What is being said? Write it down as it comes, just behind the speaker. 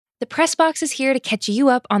The Press Box is here to catch you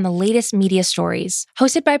up on the latest media stories.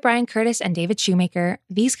 Hosted by Brian Curtis and David Shoemaker,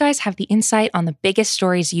 these guys have the insight on the biggest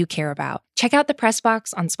stories you care about. Check out The Press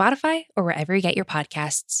Box on Spotify or wherever you get your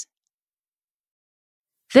podcasts.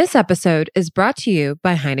 This episode is brought to you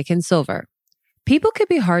by Heineken Silver. People can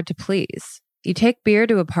be hard to please. You take beer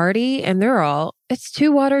to a party and they're all, it's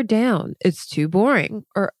too watered down, it's too boring,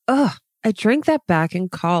 or ugh, I drank that back in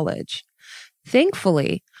college.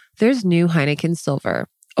 Thankfully, there's new Heineken Silver,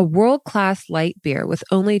 a world-class light beer with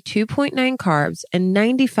only 2.9 carbs and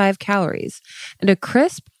 95 calories, and a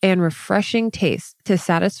crisp and refreshing taste to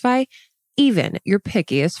satisfy even your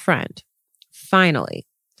pickiest friend. Finally,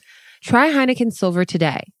 try Heineken Silver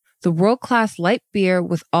today, the world-class light beer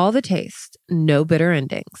with all the taste, no bitter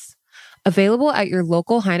endings. Available at your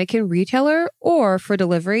local Heineken retailer or for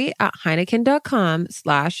delivery at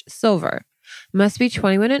heineken.com/silver. Must be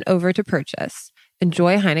 21 and over to purchase.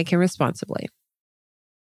 Enjoy Heineken responsibly.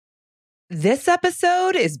 This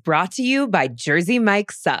episode is brought to you by Jersey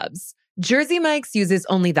Mike's Subs. Jersey Mike's uses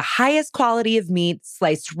only the highest quality of meat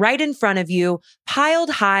sliced right in front of you, piled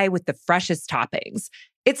high with the freshest toppings.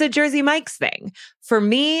 It's a Jersey Mike's thing. For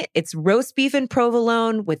me, it's roast beef and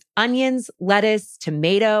provolone with onions, lettuce,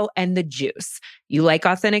 tomato, and the juice. You like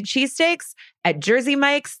authentic cheesesteaks? At Jersey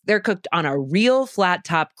Mike's, they're cooked on a real flat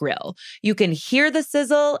top grill. You can hear the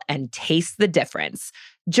sizzle and taste the difference.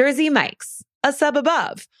 Jersey Mike's, a sub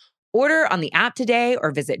above. Order on the app today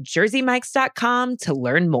or visit jerseymikes.com to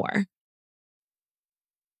learn more.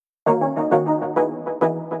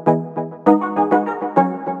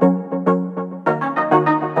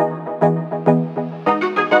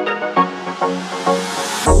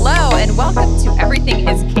 Hello, and welcome to Everything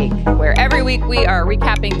is Cake, where every week we are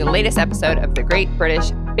recapping the latest episode of the Great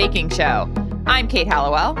British Baking Show. I'm Kate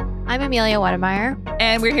Hallowell. I'm Amelia Wedemeyer.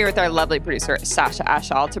 And we're here with our lovely producer, Sasha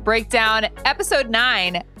Ashall, to break down episode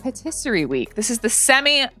 9, Patisserie Week. This is the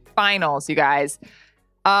semi-finals, you guys.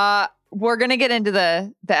 We're going to get into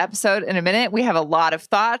the episode in a minute. We have a lot of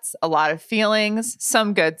thoughts, a lot of feelings,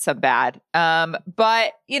 some good, some bad.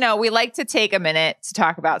 But, you know, we like to take a minute to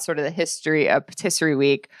talk about sort of the history of Patisserie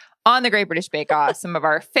Week on the Great British Bake Off, some of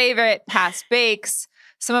our favorite past bakes,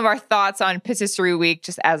 some of our thoughts on Patisserie Week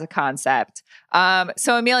just as a concept.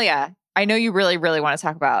 So Amelia, I know you really, really want to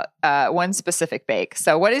talk about one specific bake.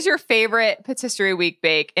 So what is your favorite Patisserie Week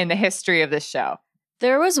bake in the history of this show?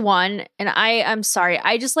 There was one, and I'm sorry,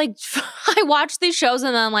 I just I watch these shows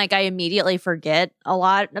and then I immediately forget a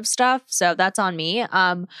lot of stuff. So that's on me.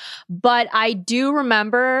 But I do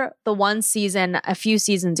remember the one season a few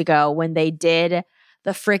seasons ago when they did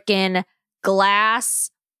the freaking glass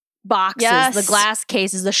boxes, Yes. the glass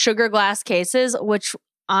cases, the sugar glass cases, which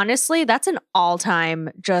honestly, that's an all-time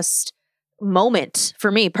just moment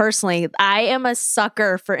for me personally. I am a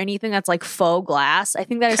sucker for anything that's like faux glass. I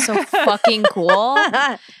think that is so fucking cool.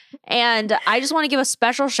 And I just want to give a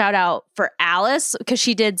special shout out for Alice because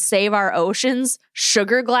she did Save Our Oceans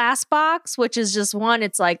sugar glass box, which is just one.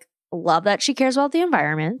 It's like, love that she cares about the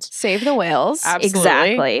environment. Save the whales. Absolutely.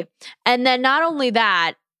 Exactly. And then not only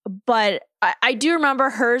that, but I do remember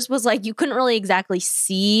hers was like you couldn't really exactly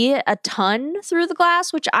see a ton through the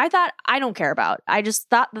glass, which I thought I don't care about. I just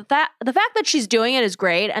thought that the fact that she's doing it is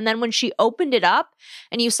great. And then when she opened it up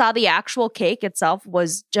and you saw the actual cake itself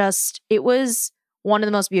was just, it was one of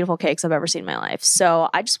the most beautiful cakes I've ever seen in my life. So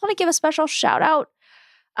I just want to give a special shout out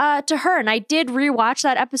to her. And I did rewatch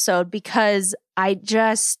that episode because I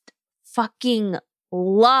just fucking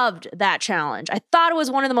loved that challenge. I thought it was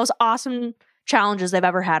one of the most awesome challenges they've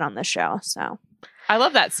ever had on this show. So I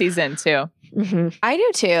love that season too. I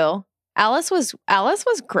do too. Alice was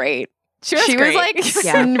great. She was was like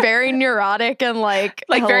Yeah. very neurotic and like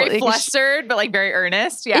very flustered, but like very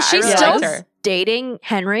earnest. Yeah, is she I really still liked her. dating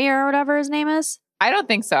Henry or whatever his name is? I don't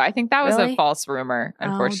think so. I think that was Really? a false rumor,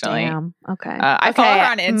 unfortunately. Oh, damn. Okay. I follow her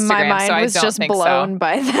on Instagram, My mind so I was don't just think blown so.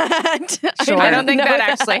 by that. Sure. I don't think know that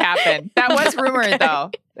actually happened. That was rumored,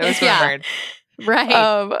 though. It was Yeah. rumored.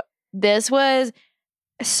 Right. This was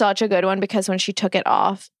such a good one because when she took it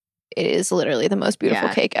off, it is literally the most beautiful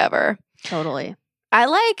Yeah. cake ever. Totally. I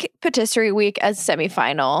like Patisserie Week as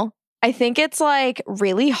semifinal. I think it's like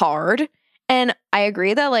really hard. And I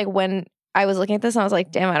agree that like when I was looking at this, I was like,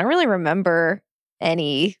 damn, I don't really remember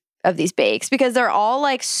any of these bakes because they're all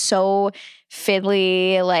like so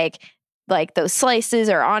fiddly, like those slices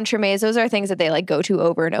or entremets. Those are things that they like go to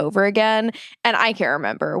over and over again. And I can't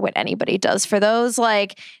remember what anybody does for those.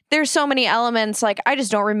 Like there's so many elements, like I just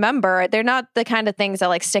don't remember. They're not the kind of things that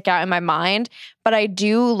like stick out in my mind, but I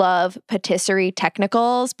do love patisserie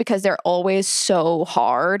technicals because they're always so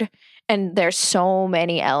hard. and there's so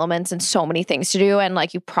many elements and so many things to do. And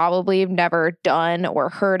like, you probably have never done or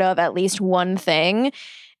heard of at least one thing.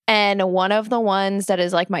 And one of the ones that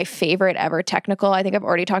is like my favorite ever technical, I think I've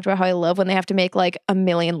already talked about how I love when they have to make like a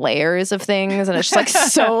million layers of things and it's just like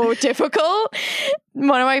so difficult.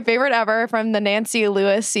 One of my favorite ever from the Nancy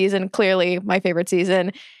Lewis season, clearly my favorite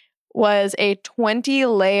season, was a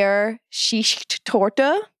 20-layer shish torte.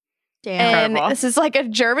 Damn. And this is like a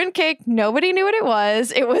German cake. Nobody knew what it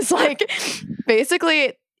was. It was like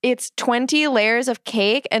basically it's 20 layers of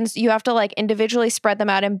cake and you have to like individually spread them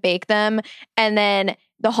out and bake them. And then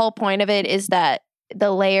the whole point of it is that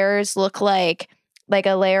the layers look like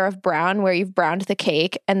a layer of brown where you've browned the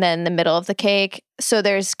cake and then the middle of the cake. So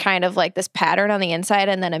there's kind of like this pattern on the inside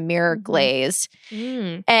and then a mirror glaze.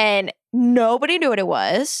 And nobody knew what it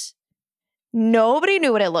was. Nobody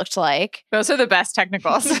knew what it looked like. Those are the best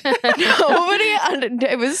technicals.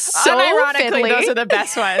 It was so unironically, fiddly. those are the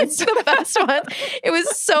best ones. The best ones. It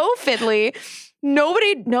was so fiddly.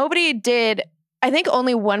 Nobody did. I think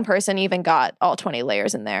only one person even got all 20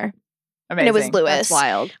 layers in there. Amazing. And it was Lewis. That's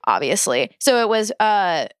wild. Obviously. So it was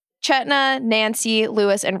Chetna, Nancy,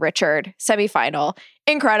 Lewis, and Richard semifinal.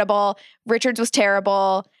 Incredible. Richard's was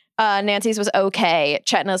terrible. Nancy's was okay.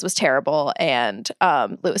 Chetna's was terrible. And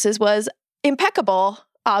Lewis's was impeccable,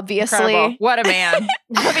 obviously. Incredible. What a man.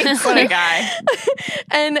 What a guy.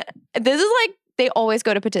 And this is like, they always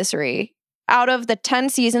go to Patisserie. Out of the 10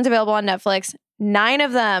 seasons available on Netflix, 9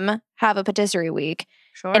 of them have a Patisserie week.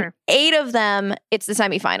 Sure. And 8 of them, it's the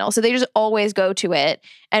semifinal. So they just always go to it.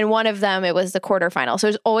 And one of them, it was the quarterfinal. So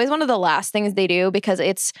it's always one of the last things they do because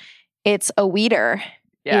it's a weeder.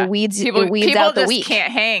 Yeah. It weeds People out the just week.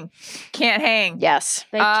 can't hang. Yes.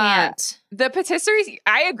 They can't. The patisserie,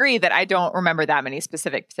 I agree that I don't remember that many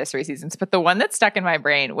specific patisserie seasons, but the one that stuck in my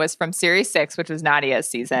brain was from series 6, which was Nadia's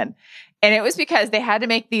season. And it was because they had to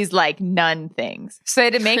make these like nun things. So they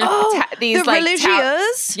had to make these the like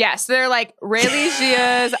religieuses? yes, they're like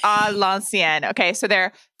religieuses à l'ancienne. Okay, so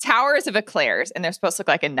they're towers of eclairs and they're supposed to look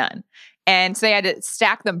like a nun. And so they had to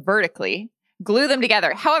stack them vertically, glue them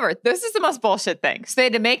together. However, this is the most bullshit thing. So they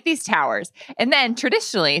had to make these towers. And then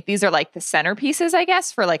traditionally, these are like the centerpieces, I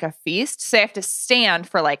guess, for like a feast. So they have to stand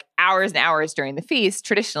for like hours and hours during the feast,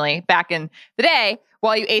 traditionally, back in the day,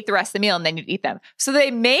 while you ate the rest of the meal and then you'd eat them. So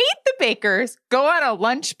they made the bakers go on a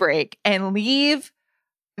lunch break and leave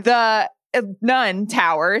the nun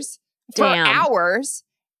towers for hours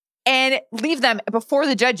and leave them before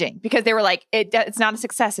the judging because they were like, it's not a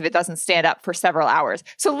success if it doesn't stand up for several hours.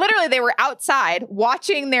 So literally they were outside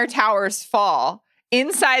watching their towers fall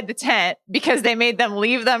inside the tent because they made them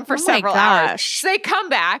leave them for several hours. So they come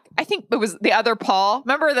back. I think it was the other Paul.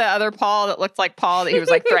 Remember the other Paul that looked like Paul that he was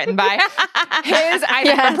like threatened by?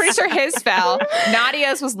 I'm pretty sure his fell.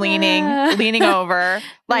 Nadia's was leaning over.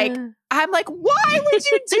 Like, I'm like, why would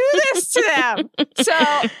you do this to them? So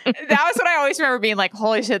that was what I always remember being like,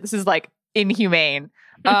 holy shit, this is like inhumane.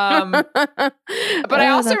 But I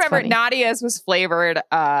also remember funny. Nadia's was flavored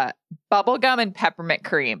bubblegum and peppermint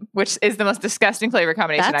cream, which is the most disgusting flavor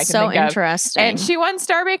combination I can think of. That's so interesting. And she won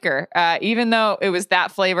Star Baker, even though it was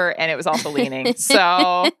that flavor and it was also leaning.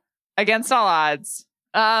 So against all odds.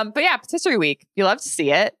 But yeah, Patisserie Week. You love to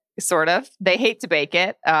see it, sort of. They hate to bake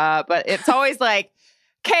it, but it's always like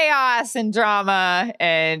chaos and drama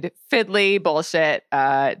and fiddly bullshit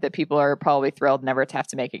that people are probably thrilled never to have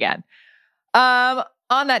to make again.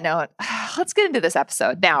 On that note, let's get into this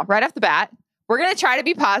episode. Now, right off the bat, we're going to try to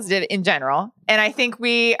be positive in general. And I think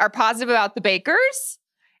we are positive about the bakers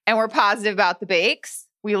and we're positive about the bakes.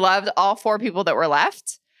 We loved all 4 people that were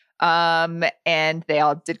left. And they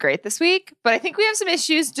all did great this week. But I think we have some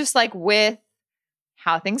issues just like with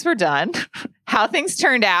how things were done, how things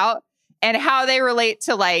turned out, and how they relate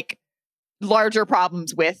to like larger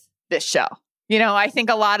problems with this show. You know, I think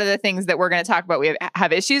a lot of the things that we're going to talk about we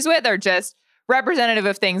have issues with are just representative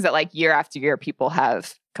of things that like year after year people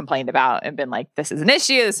have complained about and been like, this is an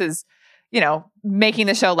issue. This is, you know, making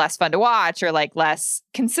the show less fun to watch or like less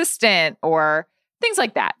consistent or things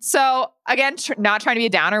like that. So again, not trying to be a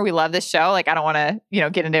downer. We love this show. Like, I don't want to, you know,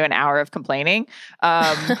 get into an hour of complaining.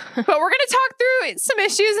 But we're going to talk through some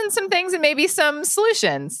issues and some things and maybe some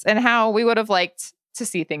solutions and how we would have liked to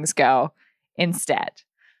see things go instead.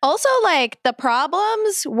 Also, like, the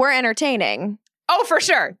problems were entertaining. Oh, for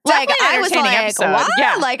sure. Like, Definitely I was like, episode. what?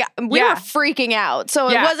 Yeah. Like, we were freaking out. So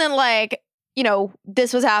it wasn't like, you know,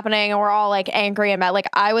 this was happening and we're all like angry and mad. Like,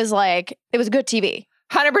 I was like, it was good TV.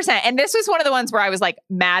 100%. And this was one of the ones where I was like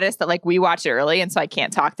maddest that like we watched it early and so I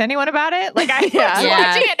can't talk to anyone about it. Like I was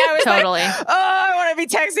watching it and I was totally. like, oh, I want to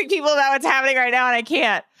be texting people about what's happening right now and I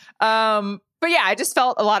can't. But yeah, I just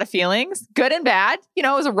felt a lot of feelings, good and bad. You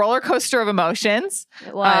know, it was a roller coaster of emotions.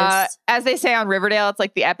 It was. As they say on Riverdale, it's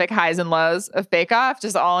like the epic highs and lows of Bake Off,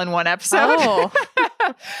 just all in one episode.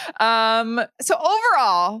 So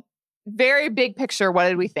overall, very big picture, what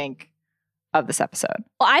did we think of this episode?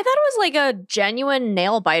 Well, I thought it was like a genuine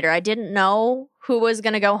nail biter. I didn't know who was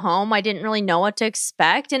going to go home. I didn't really know what to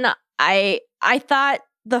expect. And I thought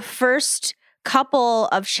the first couple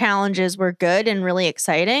of challenges were good and really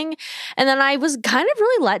exciting. And then I was kind of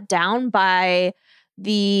really let down by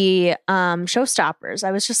the showstoppers.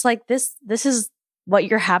 I was just like, this is what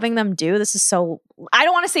you're having them do. This is so, I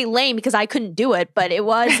don't want to say lame because I couldn't do it, but it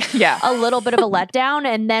was a little bit of a letdown.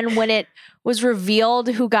 And then when it was revealed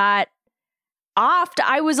who got offed,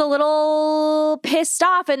 I was a little pissed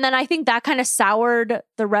off. And then I think that kind of soured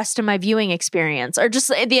the rest of my viewing experience, or just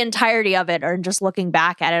the entirety of it, or just looking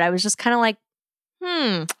back at it. I was just kind of like,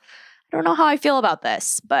 I don't know how I feel about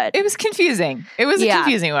this, but it was confusing. It was a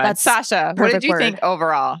confusing one. That's Sasha, what did you think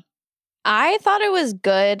overall? I thought it was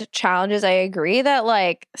good challenges. I agree that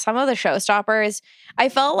like some of the showstoppers, I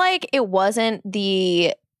felt like it wasn't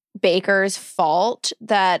the baker's fault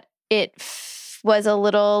that it was a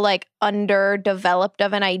little like underdeveloped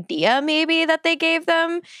of an idea maybe that they gave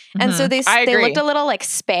them. And so they looked a little like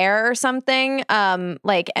spare or something,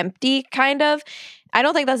 like empty kind of. I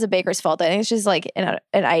don't think that's the baker's fault. I think it's just like an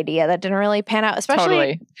idea that didn't really pan out,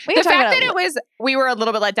 especially the fact that we were a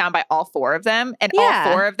little bit let down by all four of them, and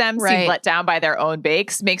all four of them seemed let down by their own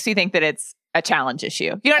bakes, makes me think that it's a challenge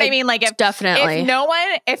issue. You know what I mean? Like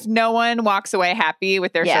if no one walks away happy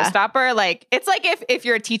with their showstopper, like it's like if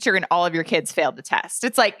you're a teacher and all of your kids failed the test,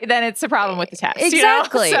 it's like then it's a problem with the test.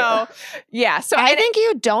 Exactly. You know? So I think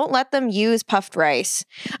you don't let them use puffed rice.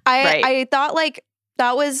 I thought like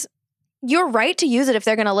that was, you're right to use it if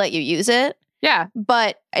they're going to let you use it. Yeah.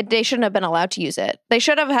 But they shouldn't have been allowed to use it. They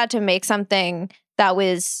should have had to make something that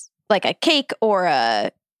was like a cake or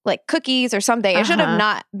a like cookies or something. It should have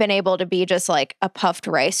not been able to be just like a puffed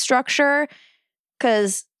rice structure,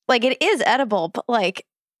 because like it is edible, but like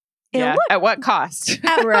at what cost? It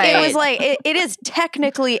was like it is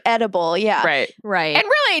technically edible. Yeah. Right. And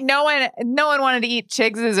really no one wanted to eat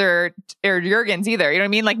Chigs's or Jurgen's either. You know what I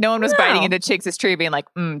mean? Like no one was biting into Chigs's tree being like,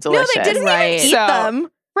 delicious. No, they didn't even eat them.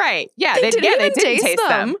 Right. Yeah. They didn't taste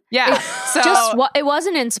them. Yeah. So it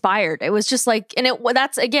wasn't inspired. It was just like, and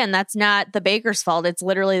that's not the baker's fault. It's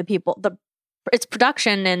literally the people, it's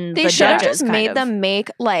production and they the should have judges just made them make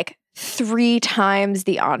like 3 times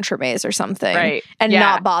the entremets or something, right? And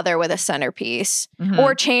not bother with a centerpiece,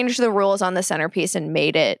 or change the rules on the centerpiece and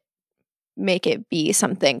make it be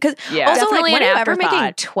something. Because also, like, when are you ever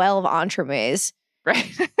making 12 entremets? Right.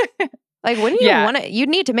 Like, wouldn't you want to? You'd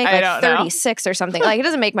need to make like 36 or something. Like, it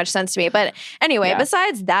doesn't make much sense to me. But anyway,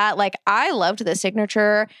 besides that, like, I loved the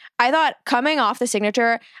signature. I thought coming off the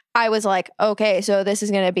signature, I was like, okay, so this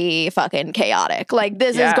is going to be fucking chaotic. Like,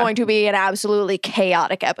 this is going to be an absolutely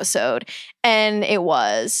chaotic episode. And it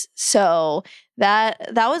was. So that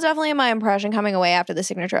was definitely my impression coming away after the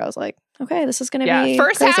signature. I was like, okay, this is going to be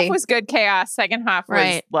First crazy. half was good chaos. Second half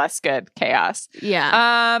was less good chaos.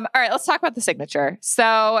 Yeah. All right, let's talk about the signature.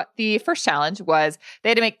 So the first challenge was they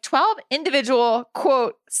had to make 12 individual,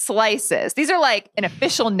 quote, slices. These are like an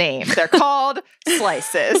official name. They're called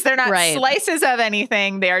slices. They're not slices of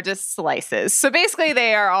anything. They are just slices. So basically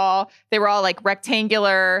they were all like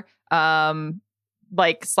rectangular,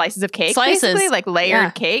 like slices of cake, basically like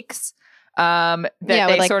layered cakes. With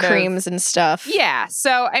like sort creams and stuff. Yeah.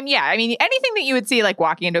 So I mean, anything that you would see like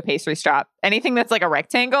walking into a pastry shop, anything that's like a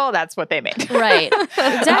rectangle, that's what they made. Right.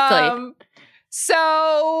 Exactly.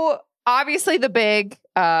 So obviously the big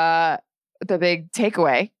takeaway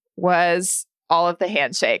was all of the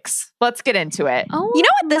handshakes. Let's get into it. Oh, you know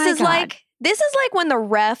what this is like? This is like when the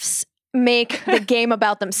refs make the game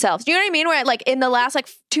about themselves. Do you know what I mean? Where like in the last like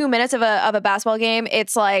 2 minutes of a basketball game,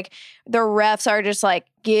 it's like the refs are just like,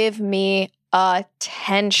 give me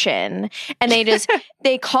attention. And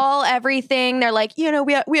they call everything. They're like,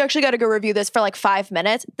 we actually got to go review this for like 5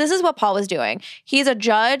 minutes. This is what Paul was doing. He's a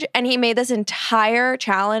judge and he made this entire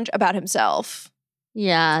challenge about himself.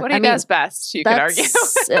 Yeah. What he does best, you could argue.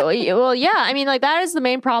 Well, yeah. I mean, like that is the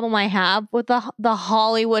main problem I have with the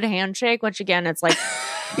Hollywood handshake, which again, it's like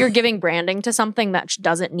you're giving branding to something that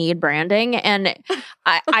doesn't need branding. And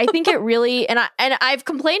I think it really, and I've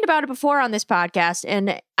complained about it before on this podcast,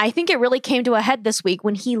 and I think it really came to a head this week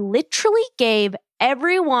when he literally gave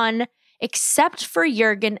everyone except for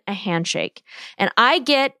Jurgen a handshake. And I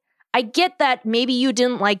get that maybe you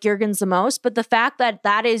didn't like Jurgen's the most, but the fact that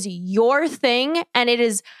that is your thing and it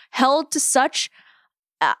is held to such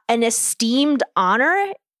an esteemed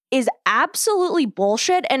honor is absolutely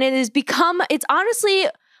bullshit. And it's honestly,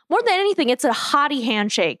 more than anything, it's a hottie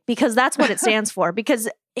handshake because that's what it stands for. Because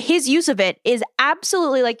his use of it is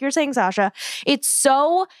absolutely, like you're saying, Sasha, it's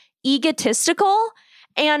so egotistical.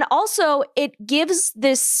 And also it gives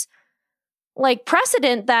this like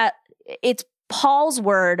precedent that it's Paul's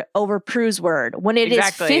word over Prue's word when it is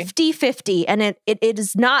 50-50 and it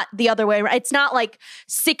is not the other way. It's not like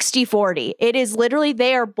 60-40. It is literally,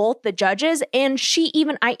 they are both the judges. And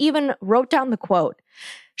I even wrote down the quote.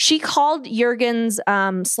 She called Jurgen's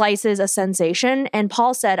slices a sensation. And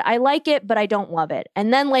Paul said, I like it, but I don't love it.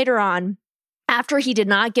 And then later on, after he did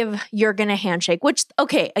not give Jurgen a handshake, which,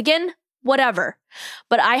 okay, again, whatever.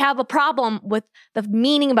 But I have a problem with the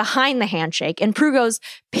meaning behind the handshake. And Prue goes,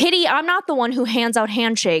 pity, I'm not the one who hands out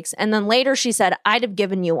handshakes. And then later she said, I'd have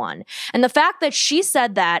given you one. And the fact that she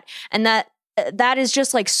said that and that is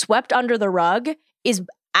just like swept under the rug is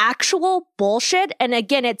actual bullshit. And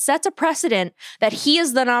again, it sets a precedent that he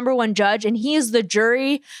is the number one judge and he is the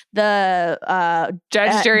jury, the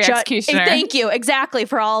judge, jury, executioner. Thank you. Exactly.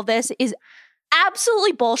 For all of this is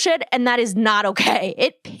absolutely bullshit, and that is not okay.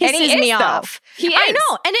 It pisses me off. He is. I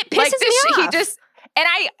know, and it pisses me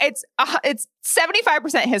off. It's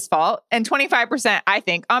 75% his fault and 25%, I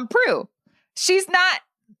think, on Prue.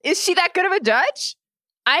 Is she that good of a judge?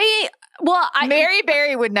 Mary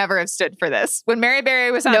Berry would never have stood for this. When Mary Berry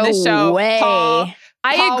was on this show, Paul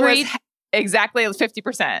agreed. Exactly, it was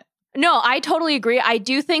 50%. No, I totally agree. I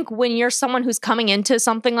do think when you're someone who's coming into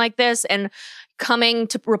something like this and coming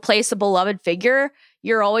to replace a beloved figure,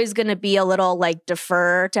 you're always going to be a little like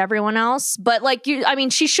defer to everyone else. But like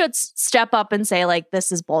she should step up and say like,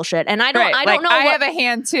 this is bullshit. And I don't know. I have a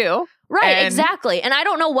hand too. Right, exactly. And I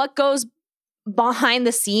don't know what goes behind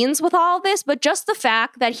the scenes with all of this, but just the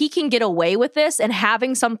fact that he can get away with this and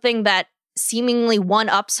having something that seemingly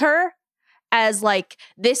one-ups her as like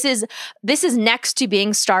this is next to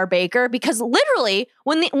being Star Baker, because literally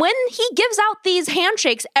when he gives out these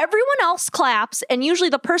handshakes, everyone else claps, and usually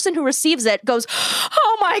the person who receives it goes,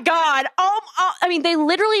 "Oh my god!" I mean, they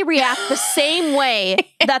literally react the same way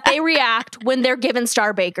that they react when they're given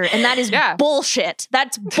Star Baker, and that is bullshit.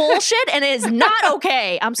 That's bullshit, and it is not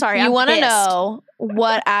okay. I'm sorry. You want to know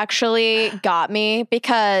what actually got me?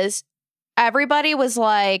 Because everybody was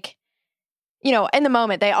like, you know, in the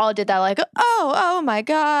moment, they all did that like, oh my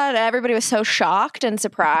God. Everybody was so shocked and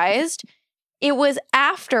surprised. It was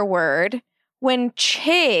afterward when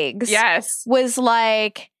Chigs was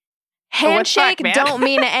like, handshake don't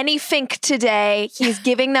mean anything today. He's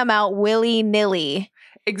giving them out willy-nilly.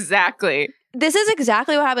 Exactly. This is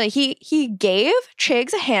exactly what happened. He gave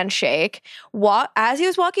Chigs a handshake. As he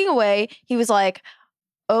was walking away, he was like,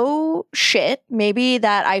 oh shit, maybe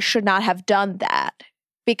that I should not have done that,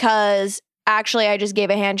 because actually, I just gave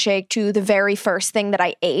a handshake to the very first thing that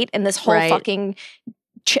I ate in this whole fucking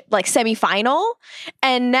semifinal.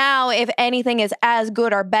 And now, if anything is as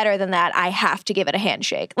good or better than that, I have to give it a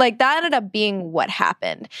handshake. Like, that ended up being what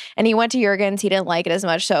happened. And he went to Jurgen's. He didn't like it as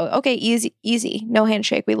much. So, okay, easy. No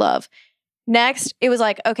handshake. We love. Next, it was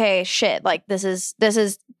like, okay, shit. Like, this is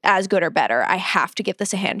as good or better. I have to give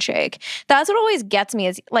this a handshake. That's what always gets me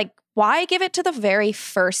is like, why give it to the very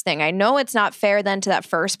first thing? I know it's not fair then to that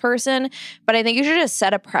first person, but I think you should just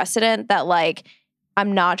set a precedent that like,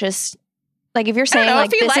 I'm not just like, if you're saying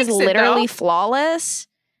like this is literally flawless,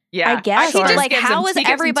 I guess. But like, how is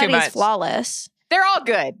everybody's flawless? They're all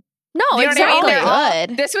good. No, exactly.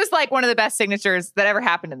 Good. This was like one of the best signatures that ever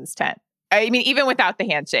happened in this tent. I mean, even without the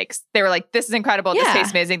handshakes, they were like, this is incredible. This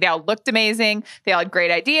tastes amazing. They all looked amazing. They all had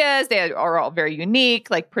great ideas. They are all very unique,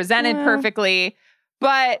 like presented perfectly.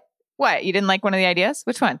 But what? You didn't like one of the ideas?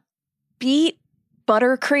 Which one? Beet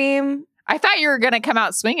buttercream. I thought you were going to come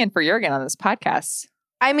out swinging for Jurgen on this podcast.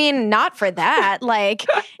 I mean, not for that. Like,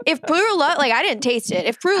 if Prue loved, like, I didn't taste it.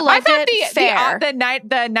 If Prue loved it, fair. The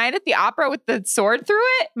night at the opera with the sword through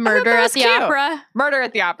it. Murder at the opera. Murder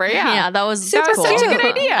at the opera. Yeah, yeah, that was super cool. Such a good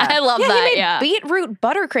idea. I love that. He made beetroot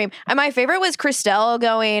buttercream. And my favorite was Christelle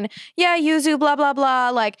going, "Yeah, yuzu, blah blah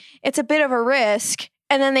blah. Like, it's a bit of a risk."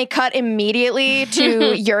 And then they cut immediately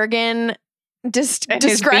to Jurgen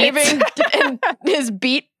describing his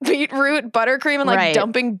beetroot buttercream and like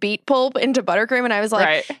dumping beet pulp into buttercream, and I was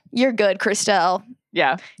like, "You're good, Christelle.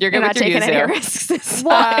 Yeah, you're good. You're with not your taking any risks."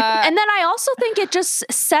 And then I also think it just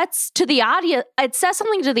sets to the audience. It says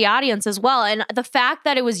something to the audience as well, and the fact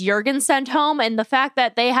that it was Jurgen sent home, and the fact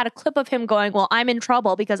that they had a clip of him going, "Well, I'm in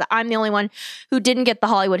trouble because I'm the only one who didn't get the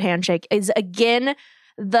Hollywood handshake," is again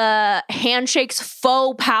the handshake's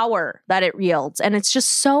faux power that it yields. And it's just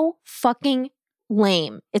so fucking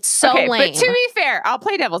lame. It's so lame. But to be fair, I'll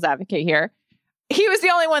play devil's advocate here. He was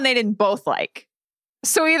the only one they didn't both like.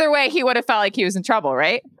 So either way, he would have felt like he was in trouble,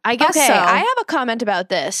 right? I guess Okay, so. I have a comment about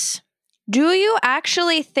this. Do you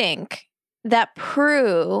actually think that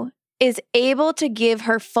Prue is able to give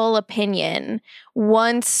her full opinion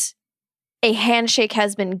once a handshake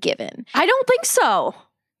has been given? I don't think so.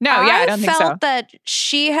 No, yeah, I don't think so. felt that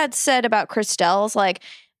she had said about Christelle's like,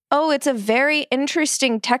 oh, it's a very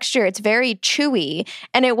interesting texture. It's very chewy.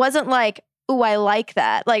 And it wasn't like, ooh, I like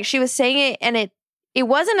that. Like she was saying it and it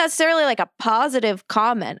wasn't necessarily like a positive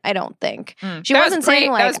comment, I don't think. She wasn't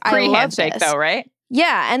saying like, I love handshake this. though, right?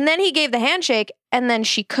 Yeah, and then he gave the handshake, and then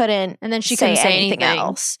she couldn't. And then she say couldn't say anything anything.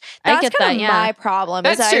 else. I That's get kind that, of yeah. my problem.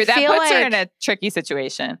 That's is true. I That feel puts her like- in a tricky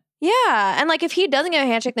situation. Yeah, and like if he doesn't give a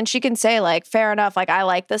handshake, then she can say like, fair enough, like I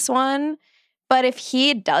like this one. But if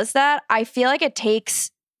he does that, I feel like it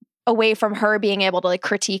takes away from her being able to like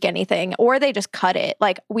critique anything, or they just cut it.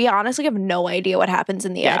 Like we honestly have no idea what happens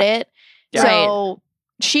in the edit. Yeah. So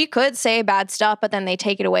she could say bad stuff, but then they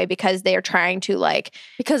take it away because they are trying to like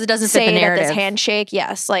Because it doesn't say fit the that narrative. this handshake,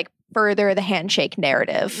 yes, like further the handshake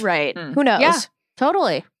narrative. Right. Who knows? Yeah,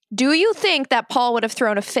 totally. Do you think that Paul would have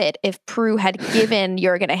thrown a fit if Prue had given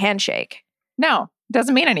Jurgen a handshake? No,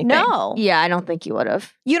 doesn't mean anything. No. Yeah, I don't think you would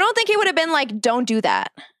have. You don't think he would have been like, don't do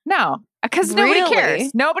that? No, because nobody Really?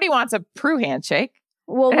 cares. Nobody wants a Prue handshake.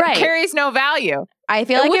 Well, It right. carries no value. I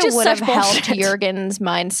feel like Which it is would have such helped bullshit. Jurgen's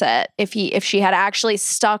mindset if she had actually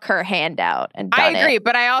stuck her hand out and I done agree, it.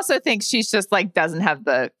 but I also think she's just like doesn't have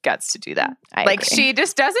the guts to do that. I Like agree. she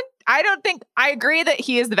just doesn't. I don't think I agree that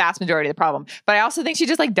he is the vast majority of the problem, but I also think she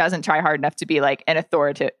just like doesn't try hard enough to be like an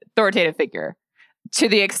authoritative figure to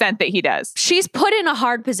the extent that he does. She's put in a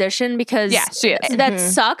hard position because Yeah, she is. that Mhm.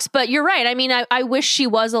 sucks. But you're right. I mean, I wish she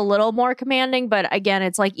was a little more commanding, but again,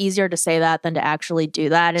 it's like easier to say that than to actually do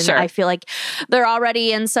that. And Sure. I feel like they're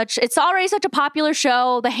already it's already such a popular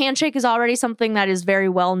show. The handshake is already something that is very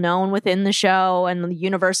well known within the show and the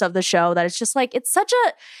universe of the show, that it's just like, it's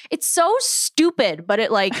so stupid, but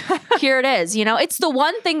it like, here it is, you know? It's the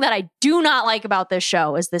one thing that I do not like about this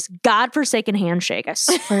show is this godforsaken handshake. I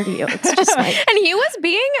swear to you. It's just like, And he was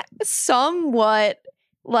being somewhat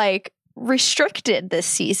like restricted this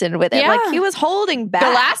season with it. Yeah. Like he was holding back. The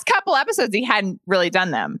last couple episodes, he hadn't really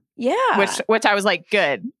done them, yeah. which I was like,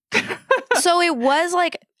 good. So it was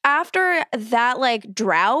like after that like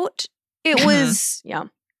drought, it was yeah.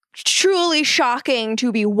 truly shocking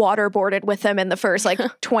to be waterboarded with them in the first like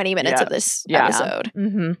 20 minutes Yeah. of this Yeah. episode.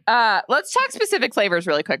 Mm-hmm. Let's talk specific flavors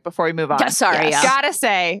really quick before we move on. Yeah, sorry, Yes. yeah. Gotta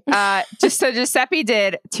say, just so Giuseppe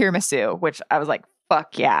did tiramisu, which I was like,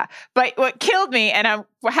 fuck yeah. But what killed me, and I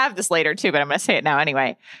have this later too, but I'm going to say it now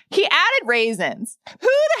anyway. He added raisins. Who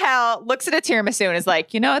the hell looks at a tiramisu and is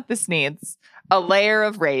like, you know what this needs? A layer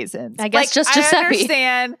of raisins. I guess Like, just Giuseppe.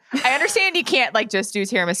 I understand you can't like just do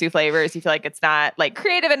tiramisu flavors. You feel like it's not like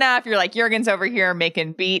creative enough. You're like, Jurgen's over here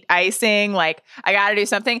making beet icing. Like, I got to do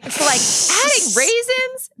something. So like adding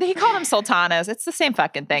raisins, he called them sultanas. It's the same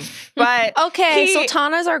fucking thing. But Okay, he-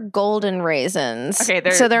 sultanas are golden raisins. okay,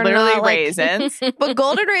 they're, so they're literally not, like- raisins. but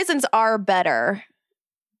golden raisins are better.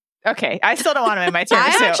 Okay, I still don't want them in my I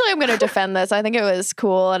tiramisu. actually am going to defend this. I think it was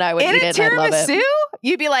cool, and I would in eat a it. And I love tiramisu, it.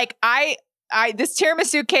 you'd be like, this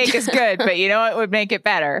tiramisu cake is good, but you know what would make it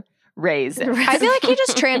better? Raisins. I feel like he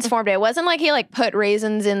just transformed it. It wasn't like he like put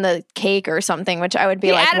raisins in the cake or something, which I would be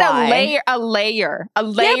He like, added why? a layer Yeah,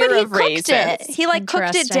 but he of cooked raisins. it. He like cooked it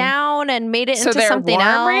Interesting. down and made it So into they're something warm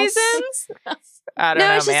else. raisins? I don't No,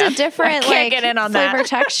 know, it's just man. a different I can't like get in on flavor that.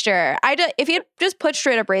 texture. If you just put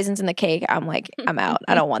straight up raisins in the cake, I'm like, I'm out.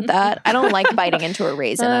 I don't want that. I don't like biting into a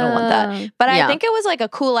raisin. I don't want that. But I yeah. think it was like a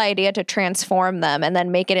cool idea to transform them and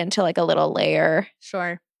then make it into like a little layer.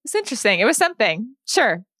 Sure. It's interesting. It was something.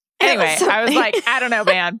 Sure. It was Anyway, I was something. like, I don't know,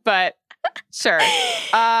 man, but sure.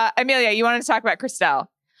 Amelia, you wanted to talk about Christelle.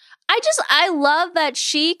 I love that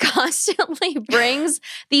she constantly brings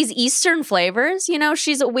these Eastern flavors. You know,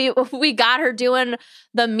 we got her doing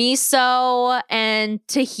the miso and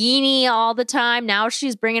tahini all the time. Now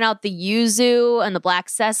she's bringing out the yuzu and the black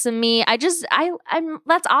sesame. I'm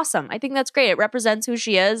that's awesome. I think that's great. It represents who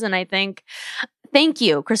she is, and I think thank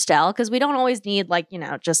you, Christelle, because we don't always need like, you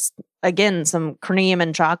know, just again some cream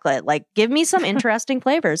and chocolate. Like, give me some interesting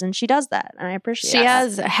flavors, and she does that, and I appreciate. She it.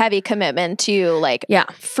 has a heavy commitment to like Yeah.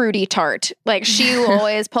 fruity tart. Like she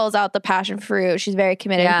always pulls out the passion fruit. She's very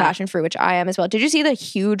committed Yeah. to passion fruit, which I am as well. Did you see the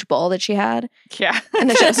huge bowl that she had Yeah. in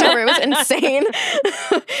the show story? It was insane.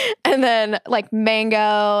 And then like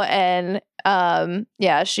mango and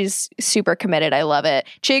yeah, she's super committed. I love it.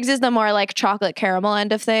 Chigs is the more like chocolate caramel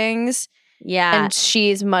end of things. Yeah. And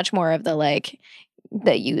she's much more of the like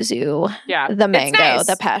the yuzu, Yeah. the It's mango, nice.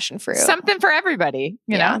 the passion fruit. Something for everybody,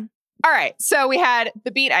 you know? All right. So we had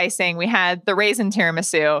the beet icing, we had the raisin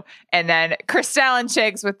tiramisu, and then Christelle and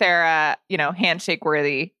Chigs with their, handshake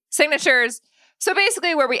worthy signatures. So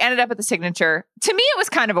basically, where we ended up at the signature, to me, it was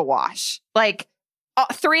kind of a wash. Like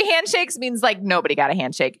 3 handshakes means like nobody got a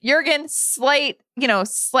handshake. Jurgen, slight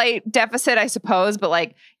deficit, I suppose, but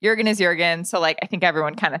like Jurgen is Jurgen. So like I think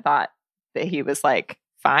everyone kind of thought that he was like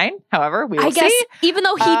fine. However, we will see. I guess even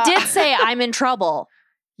though he did say I'm in trouble.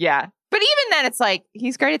 Yeah. But even then, it's like,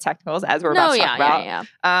 he's great at technicals, as we're about to talk about.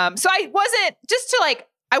 Yeah. So I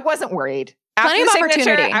wasn't worried. Plenty After of the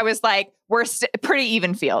signature, opportunity. I was like, we're pretty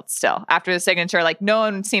even field still. After the signature, like no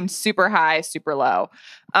one seemed super high, super low.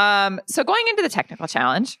 So going into the technical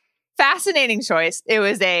challenge, fascinating choice. It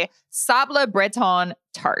was a Sable Breton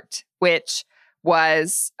tart, which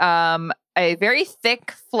was a very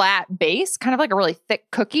thick, flat base, kind of like a really thick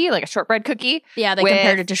cookie, like a shortbread cookie. Yeah, they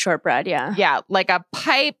compared it to shortbread, yeah. Yeah, like a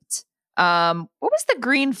piped, what was the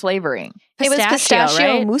green flavoring? It was pistachio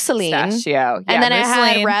right? mousseline. Pistachio. Yeah, And then it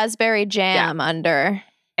had mousseline. raspberry jam under.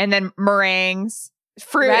 And then meringues,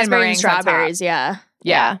 fruit and Raspberry and meringues on top. strawberries, yeah.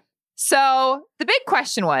 Yeah. So the big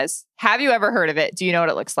question was, have you ever heard of it? Do you know what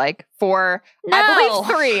it looks like? For, No.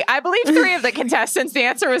 I believe 3 of the contestants, the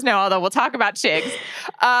answer was no, although we'll talk about Chigs.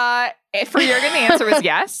 For Jurgen, the answer was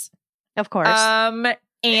yes. Of course.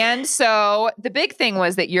 And so the big thing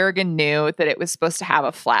was that Jurgen knew that it was supposed to have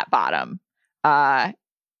a flat bottom.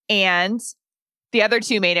 And the other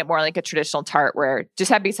 2 made it more like a traditional tart where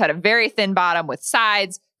Giuseppe's had a very thin bottom with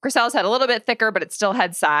sides. Grisel's had a little bit thicker, but it still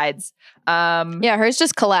had sides. Yeah, hers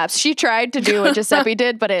just collapsed. She tried to do what Giuseppe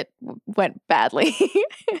did, but it went badly.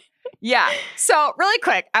 Yeah. So really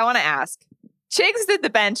quick, I want to ask, Chigs did the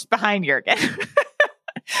bench behind Jurgen.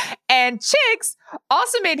 And Chigs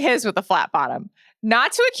also made his with a flat bottom.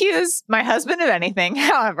 Not to accuse my husband of anything,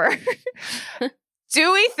 however,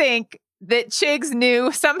 do we think that Chigs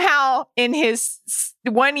knew somehow in his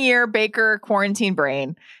 1-year baker quarantine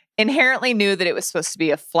brain, inherently knew that it was supposed to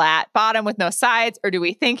be a flat bottom with no sides? Or do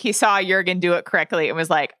we think he saw Jurgen do it correctly and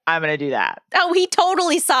was like, I'm going to do that? Oh, he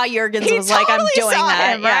totally saw Jurgen's and was like, I'm totally doing saw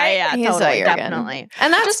that. him, right? Yeah, He saw totally, Jurgen. definitely.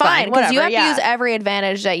 And that's Just fine, because you whatever, have to use every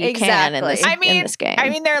advantage that you can in this, Exactly. in this game. I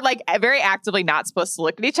mean, they're like very actively not supposed to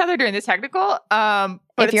look at each other during the technical.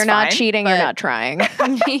 But if you're it's not fine. cheating, you're not trying.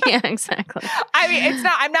 Yeah, exactly. I mean,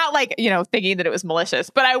 I'm not like, thinking that it was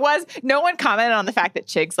malicious, but no one commented on the fact that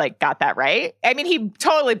Chigs like got that right. I mean, he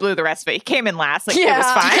totally blew the rest of it. He came in last. Like, it was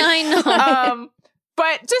fine. I know.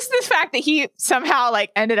 But just the fact that he somehow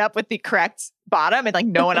like ended up with the correct bottom and like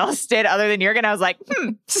no one else did other than Jurgen, I was like,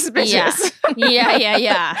 suspicious.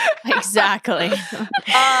 Yeah. Exactly.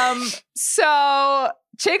 So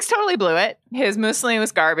Chigs totally blew it. His mousseline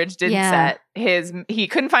was garbage, didn't set. He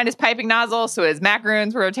couldn't find his piping nozzle, so his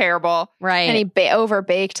macaroons were terrible. Right. And he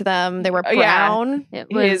over-baked them. They were brown. It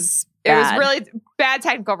It was really bad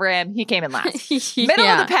technical for him. He came in last. Middle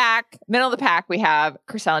of the pack, we have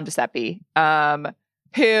Christelle and Giuseppe,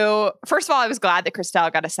 who, first of all, I was glad that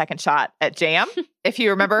Christelle got a second shot at jam. If you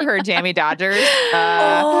remember her Jammy Dodgers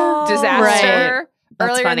disaster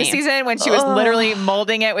earlier in the season when she was literally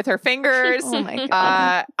molding it with her fingers. Oh my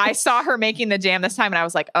God. I saw her making the jam this time and I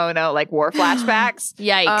was like, oh no, like war flashbacks.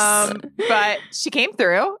 Yikes. But she came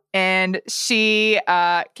through and she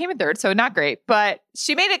came in third, so not great. But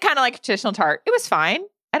she made it kind of like a traditional tart. It was fine.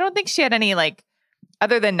 I don't think she had any like,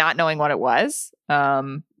 other than not knowing what it was,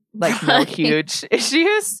 no huge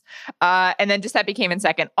issues. And then Giuseppe came in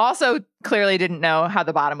second. Also clearly didn't know how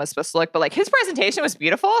the bottom was supposed to look, but like his presentation was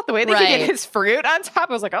beautiful. The way that he did his fruit on top,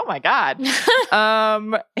 I was like, oh my God.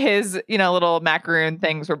 His, little meringue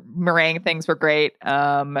things were great.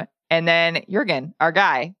 And then Jurgen, our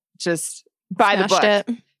guy, just by the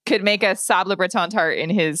book, could make a Sable Breton tart in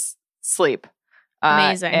his sleep.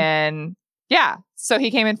 Amazing. And yeah, so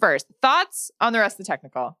he came in first. Thoughts on the rest of the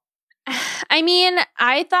technical? I mean,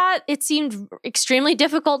 I thought it seemed extremely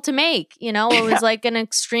difficult to make. It was like an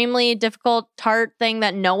extremely difficult tart thing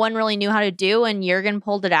that no one really knew how to do, and Jurgen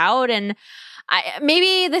pulled it out. And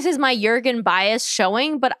maybe this is my Jurgen bias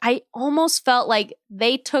showing, but I almost felt like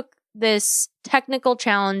they took this technical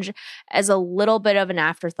challenge as a little bit of an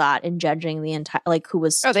afterthought in judging the entire, like who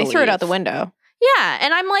was. Oh, they threw it out the window. Yeah,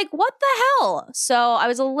 and I'm like, what the hell? So I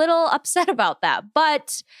was a little upset about that,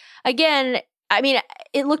 but again. I mean,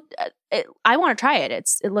 it looked. I want to try it.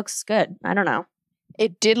 It looks good. I don't know.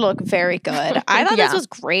 It did look very good. I thought this was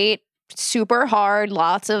great. Super hard.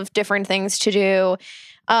 Lots of different things to do.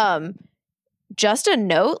 Just a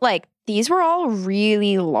note, like these were all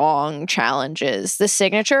really long challenges. The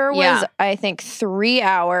signature was, I think, 3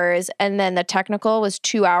 hours, and then the technical was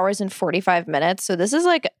 2 hours and 45 minutes. So this is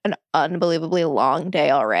like an unbelievably long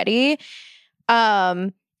day already.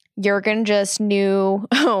 Jurgen just knew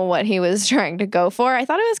what he was trying to go for. I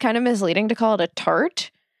thought it was kind of misleading to call it a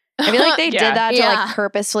tart. I feel like they did that to like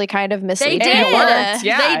purposefully kind of mislead They did. people. It worked.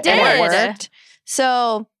 Yeah, They did. And it worked.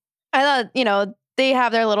 So I thought, they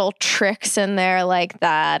have their little tricks in there like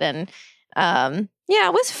that. And yeah,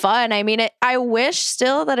 it was fun. I mean, I wish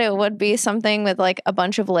still that it would be something with like a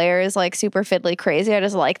bunch of layers, like super fiddly crazy. I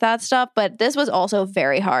just like that stuff. But this was also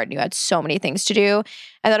very hard. You had so many things to do.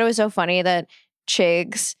 I thought it was so funny that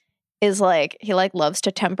Chigs is like, he like loves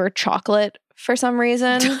to temper chocolate for some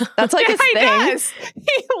reason. That's like his thing. Does.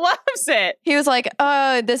 He loves it. He was like,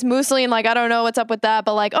 this mousseline, like, I don't know what's up with that,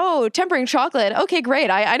 but like, oh, tempering chocolate. Okay, great.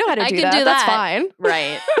 I know how to do that. That's fine.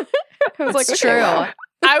 Right. I was like, It's okay, true. well.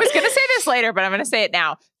 I was going to say this later, but I'm going to say it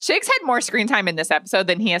now. Chigs had more screen time in this episode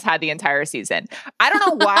than he has had the entire season. I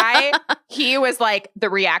don't know why he was like the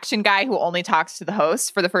reaction guy who only talks to the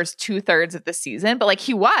host for the first 2/3 of the season, but like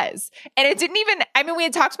he was. And it didn't even, I mean, we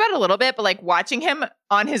had talked about it a little bit, but like watching him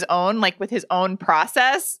on his own, like with his own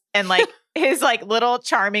process and like his like little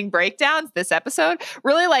charming breakdowns this episode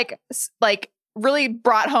really really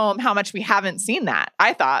brought home how much we haven't seen that,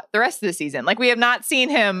 I thought, the rest of the season. Like we have not seen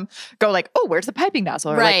him go like, oh, where's the piping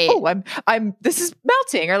nozzle? Or right. like, oh, I'm this is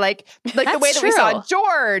melting. Or like the way that we saw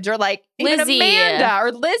George or like even Lizzie. Amanda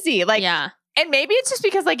or Lizzie. Like, yeah. And maybe it's just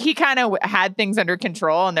because like he kind of had things under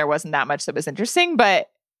control and there wasn't that much that was interesting. But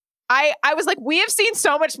I was like, we have seen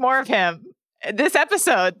so much more of him this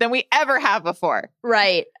episode than we ever have before.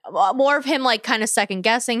 Right. More of him like kind of second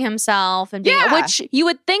guessing himself and being, which you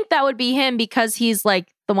would think that would be him because he's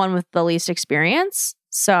like the one with the least experience.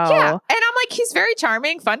 So yeah. And I'm like, he's very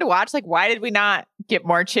charming, fun to watch. Like, why did we not get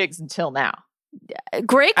more Chigs until now?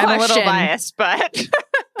 Great question. I'm a little biased, but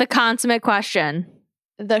the consummate question.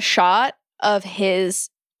 The shot of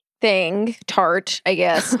his tart, I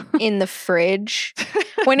guess, in the fridge.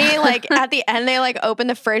 When he like at the end, they like opened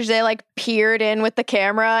the fridge, they like peered in with the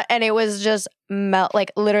camera and it was just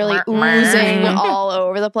like literally oozing all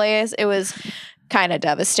over the place. It was kind of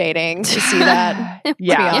devastating to see that, to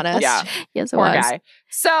be honest. Yeah. Yes, it Poor was. guy.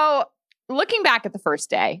 So looking back at the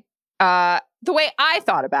first day, the way I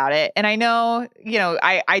thought about it, and I know,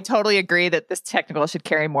 I totally agree that this technical should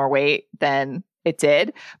carry more weight than it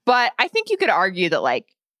did, but I think you could argue that like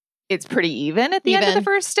it's pretty even at the end of the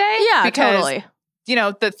first day. Yeah, because, totally.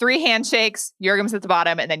 The 3 handshakes, Jurgen was at the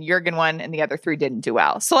bottom, and then Jurgen won, and the other 3 didn't do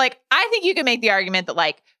well. So, like, I think you can make the argument that,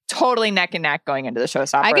 like, totally neck and neck going into the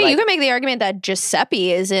showstopper. You can make the argument that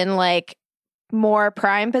Giuseppe is in, like, more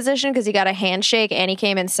prime position because he got a handshake and he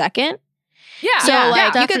came in second. Yeah. So, you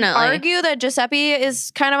can definitely argue that Giuseppe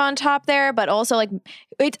is kind of on top there, but also, like,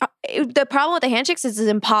 the problem with the handshakes is it's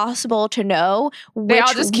impossible to know which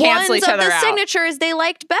all just cancel ones each of other the out. signatures they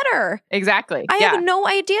liked better. Exactly. I have no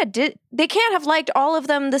idea. They can't have liked all of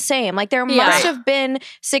them the same. Like, there must have been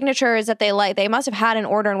signatures that they liked. They must have had an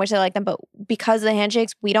order in which they liked them, but because of the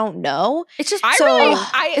handshakes, we don't know. It's just I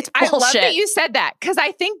love that you said that because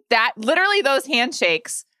I think that literally those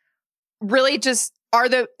handshakes really just are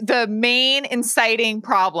the main inciting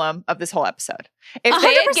problem of this whole episode. If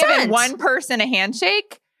they had given one person a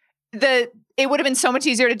handshake, it would have been so much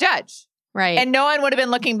easier to judge. Right. And no one would have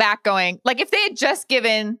been looking back going, like, if they had just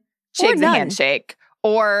given Chigs a handshake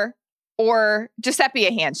or Giuseppe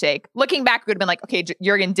a handshake, looking back, would have been like, okay,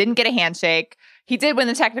 Jurgen didn't get a handshake. He did win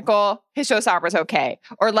the technical. His showstopper was okay.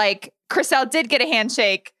 Or like, Chriselle did get a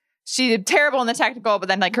handshake. She did terrible in the technical, but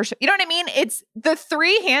then like you know what I mean? It's the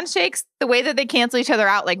 3 handshakes, the way that they cancel each other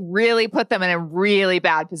out, like really put them in a really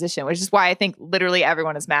bad position, which is why I think literally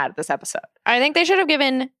everyone is mad at this episode. I think they should have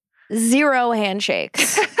given 0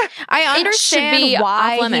 handshakes. I understand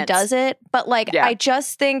why he does it, but like, I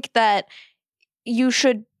just think that you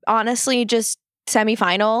should honestly just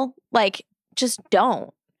semifinal, like just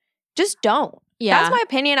don't. Yeah. That's my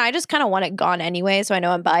opinion. I just kind of want it gone anyway, so I know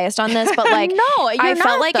I'm biased on this, but like, I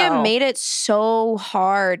felt like it made it so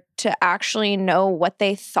hard to actually know what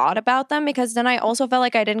they thought about them because then I also felt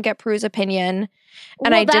like I didn't get Prue's opinion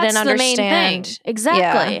and I didn't understand. The main thing.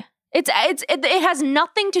 Exactly. Yeah. It has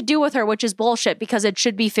nothing to do with her, which is bullshit because it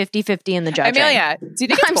should be 50-50 in the judging. Amelia, do you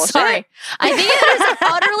think it's bullshit? Sorry. I think it is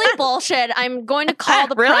utterly bullshit. I'm going to call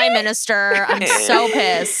the Prime Minister. I'm so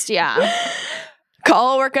pissed. Yeah.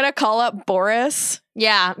 We're going to call up Boris.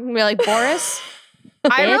 Yeah. We're like, Boris?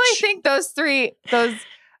 I really think those 3,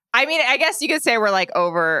 I mean, I guess you could say we're like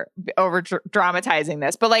over dramatizing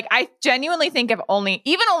this, but like, I genuinely think if only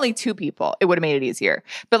 2 people, it would have made it easier.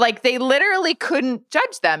 But like, they literally couldn't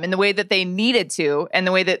judge them in the way that they needed to and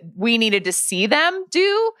the way that we needed to see them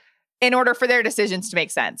do in order for their decisions to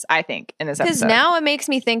make sense, I think, in this episode. Because now it makes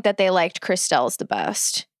me think that they liked Christelle's the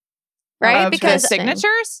best. Right? Because the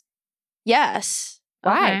signatures? Yes.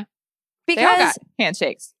 Why? Okay. They all got because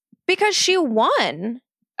handshakes. she won.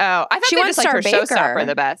 Oh, I thought She they won just liked her Star showstopper Baker.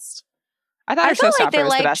 the best. I thought her I felt like showstopper they was the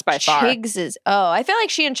liked best by far. Chigs's. Oh, I feel like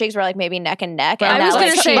she and Chigs were like maybe neck and neck. I and was that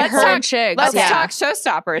going to say let's her talk- and Chigs. Let's Yeah. talk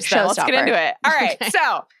showstoppers then. Let's get Showstopper. into it. All right. Okay.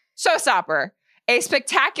 So, showstopper, a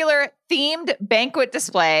spectacular themed banquet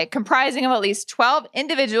display comprising of at least 12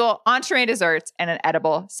 individual entree desserts and an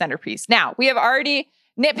edible centerpiece. Now, we have already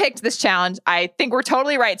nitpicked this challenge. I think we're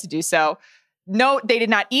totally right to do so. No, they did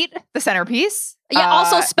not eat the centerpiece. Yeah,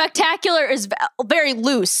 also spectacular is very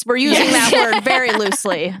loose. We're using Yes. that word very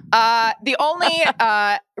loosely. The only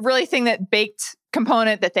really thing that baked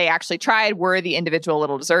component that they actually tried were the individual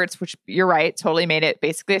little desserts, which you're right, totally made it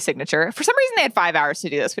basically a signature. For some reason, they had 5 hours to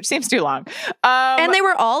do this, which seems too long. and they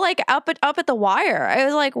were all like up at the wire. I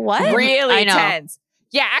was like, what? Really I know. tense.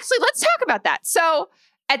 Yeah, actually, let's talk about that. So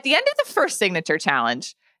at the end of the first signature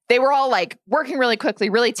challenge, they were all like working really quickly,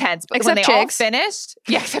 really tense. But when Except they all Chigs. finished,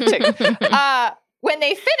 except Chigs. When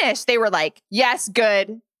they finished, they were like, yes,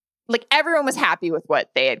 good. Like everyone was happy with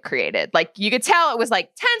what they had created. Like you could tell it was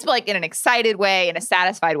like tense, but like in an excited way, in a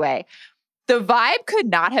satisfied way. The vibe could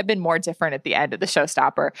not have been more different at the end of the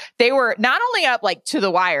showstopper. They were not only up like to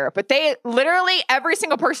the wire, but they literally every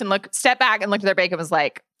single person stepped back and looked at their bake and was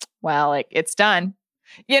like, well, like it's done.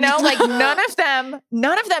 You know, like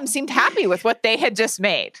none of them seemed happy with what they had just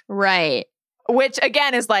made. Right. Which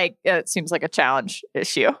again is like, it seems like a challenge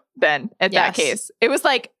issue then at that Yes. case. It was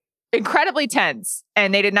like incredibly tense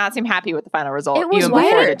and they did not seem happy with the final result. It was even why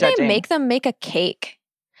before the didn't they judging. make them make a cake?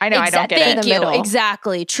 I know, I don't get Thank it. you. middle.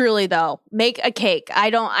 Exactly. Truly though. Make a cake. I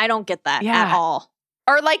don't get that Yeah. at all.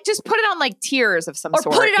 Or like just put it on like tiers of some Or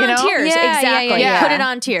sort. put it you on know? tiers. Yeah, exactly. yeah. Put it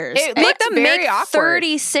on tiers. It Make looked them very make awkward.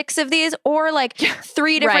 36 of these or like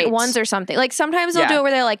 3 different Right. ones or something. Like sometimes they'll Yeah. do it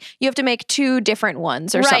where they're like, you have to make 2 different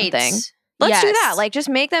ones or Right. something. Let's do Yes. that. Like just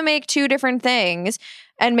make them make 2 different things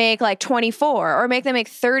and make like 24 or make them make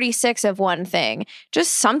 36 of one thing.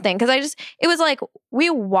 Just something. Cause it was like we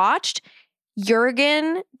watched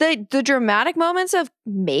Jurgen, the dramatic moments of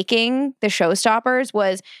making the showstoppers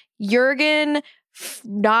was Jurgen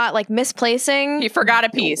not like misplacing He forgot a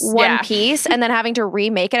piece. one Yeah. piece and then having to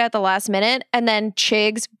remake it at the last minute and then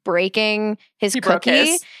Chigs breaking his He broke cookie.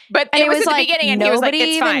 his. But And it was at the like beginning and he was like, nobody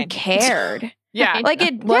it's even fine. cared. Yeah. Like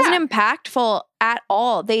it wasn't impactful at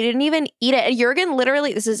all. They didn't even eat it. Jurgen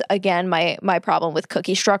literally, this is again my problem with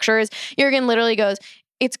cookie structures. Jurgen literally goes,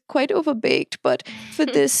 it's quite overbaked, but for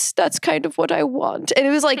this, that's kind of what I want. And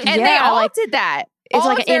it was like, And yeah, they all like did that. it's all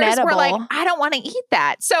like of theirs inedible. Were like, I don't want to eat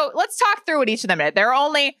that. So let's talk through what each of them did. There are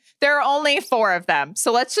only 4 of them.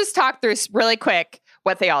 So let's just talk through really quick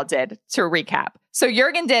what they all did to recap. So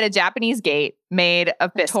Jurgen did a Japanese gate made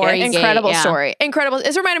of biscuits. Tori gate. Incredible yeah. story. Incredible.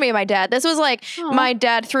 This reminded me of my dad. This was like Aw. my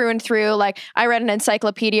dad through and through. Like I read an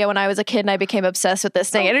encyclopedia when I was a kid and I became obsessed with this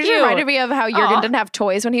thing. So and it just cute. reminded me of how Jurgen Aw. didn't have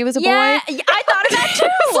toys when he was a Yeah, boy. I thought of that too.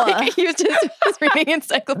 It's like he was just reading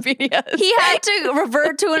encyclopedias. He had to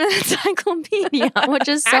revert to an encyclopedia, which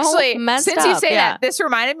is so Actually, messed since up. you say Yeah. that, this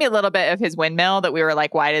reminded me a little bit of his windmill that we were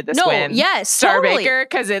like, why did this No, win? yes, Star totally. Baker,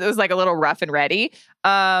 because it was like a little rough and ready.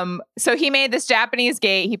 So he made this Japanese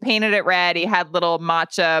gate. He painted it red. He had little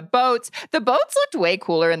matcha boats. The boats looked way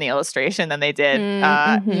cooler in the illustration than they did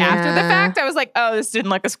after the Yeah. fact. I was like, oh, this didn't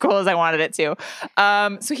look as cool as I wanted it to.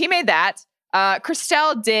 So he made that.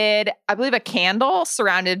 Christelle did, I believe, a candle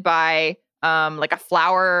surrounded by like a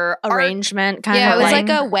flower art. Arrangement kind Yeah, of it was like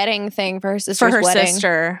like a wedding thing for her sister's for her wedding.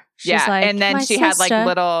 sister. She's Yeah, like, and then "My she had like sister."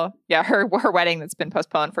 little, her wedding that's been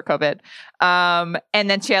postponed for COVID. And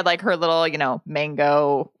then she had like her little,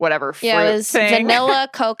 mango, whatever fruit Yeah, it was thing. vanilla,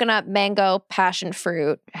 coconut, mango, passion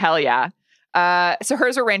fruit. Hell yeah. So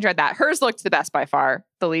hers were arranged like that. Hers looked the best by far,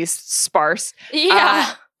 the least sparse.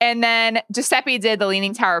 Yeah. And then Giuseppe did the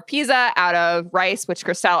Leaning Tower of Pisa out of rice, which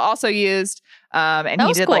Christelle also used. And That he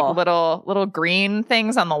was did cool. like little green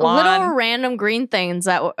things on the lawn. Little random green things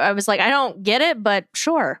that I was like, I don't get it, but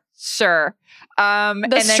sure. Sure.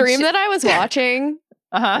 The stream that I was watching,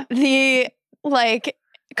 uh-huh. the like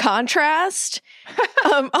contrast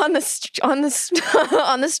on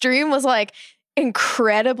the stream was like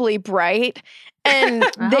incredibly bright. And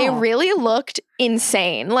they Oh. really looked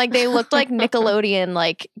insane. Like they looked like Nickelodeon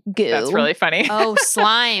like goo. That's really funny. Oh,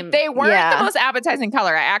 slime. They weren't Yeah. the most appetizing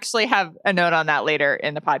color. I actually have a note on that later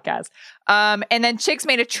in the podcast. And then Chicks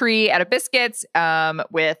made a tree out of biscuits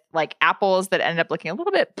with like apples that ended up looking a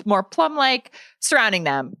little bit more plum-like surrounding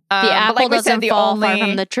them. the but apple like we doesn't said, fall far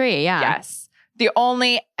from the tree. Yeah. Yes. The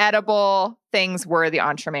only edible things were the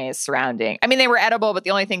entremets surrounding. I mean, they were edible, but the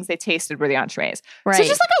only things they tasted were the entremets. Right. So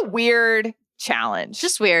just like a weird challenge.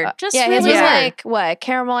 Just weird. Just yeah, really his was weird. like what?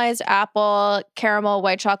 Caramelized apple, caramel,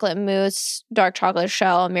 white chocolate mousse, dark chocolate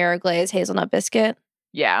shell, mirror glaze, hazelnut biscuit.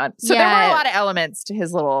 Yeah. So there were Yeah. a lot of elements to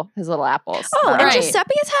his little apples. Oh, and Right.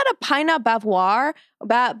 Giuseppe's had a pine nut bavarois.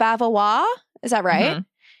 Bavarois? Is that right? Mhm.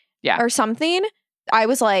 Yeah. Or something. I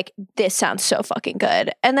was like, this sounds so fucking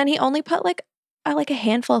good. And then he only put like a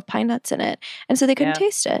handful of pine nuts in it. And so they couldn't Yeah.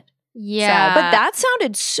 taste it. yeah. But that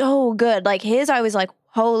sounded so good. Like his, I was like,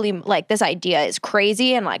 holy, like this idea is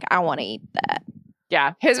crazy. And like, I want to eat that.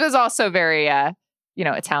 Yeah. His was also very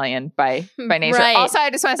Italian by nature. Right. Also, I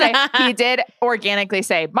just want to say he did organically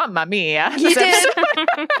say "Mamma mia." He did.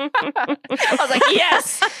 I was like,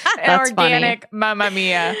 yes, an That's organic "Mamma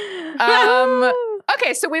mia."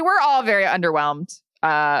 Okay, so we were all very underwhelmed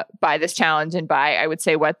by this challenge and by, I would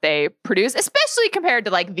say, what they produced, especially compared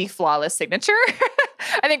to like the flawless signature.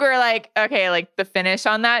 I think we were like, okay, like the finish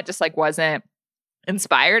on that just like wasn't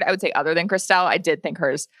inspired. I would say, other than Christelle, I did think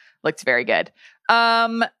hers looked very good.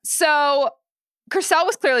 So Christelle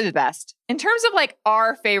was clearly the best. In terms of like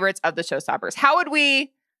our favorites of the showstoppers, how would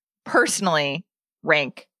we personally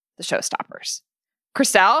rank the showstoppers?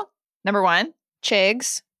 Christelle, number 1.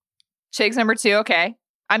 Chigs. Chigs, number 2. Okay.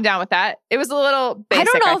 I'm down with that. It was a little basic.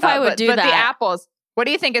 I don't know if I would but, do but that. the apples. What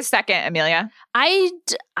do you think is second, Amelia? I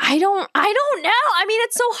don't know. I mean,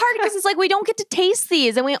 it's so hard because it's like we don't get to taste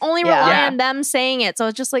these and we only rely Yeah. on them saying it. So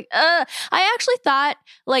it's just like, I actually thought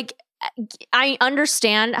like I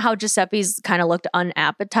understand how Giuseppe's kind of looked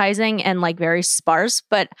unappetizing and like very sparse,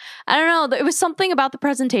 but I don't know. It was something about the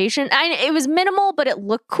presentation. It was minimal, but it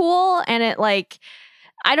looked cool, and it like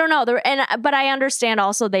I don't know. But I understand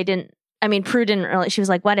also they didn't. I mean, Prue didn't really. She was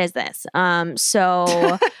like, "What is this?"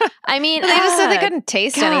 So I mean, They just said they couldn't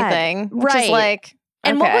taste God. anything. Which Right. is like,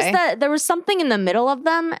 And what was okay. that? There was something in the middle of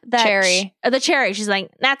them that Cherry. the cherry. She's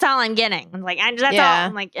like, "That's all I'm getting." I'm like, "That's all." Yeah.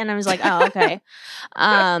 I'm like, and I was like, "Oh, okay."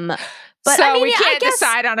 But so I mean, we I can't guess-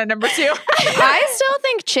 decide on a number 2. I still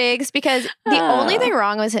think Chigs because the only thing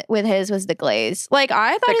wrong with his was the glaze. Like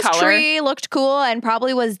I thought The his color? tree looked cool and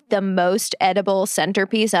probably was the most edible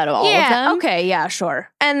centerpiece out of all of them. Okay. Yeah.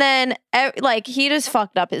 Sure. And then like he just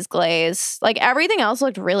fucked up his glaze. Like everything else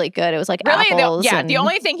looked really good. It was like Really? apples. The and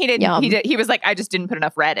only thing he didn't, yum. he was like, I just didn't put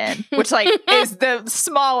enough red in, which like is the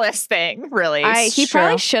smallest thing, really. he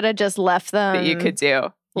probably should have just left them that you could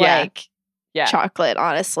do. Yeah. like Yeah. chocolate,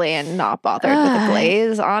 honestly, and not bothered with the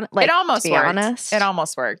glaze on. Like it almost to be worked. honest, It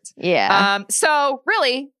almost worked. yeah. So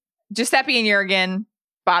really, Giuseppe and Jurgen,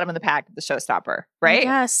 bottom of the pack, the showstopper, right?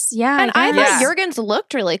 Yes. Yeah. And I guess. thought Jurgen's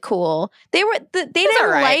looked really cool. They didn't all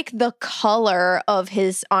right. like the color of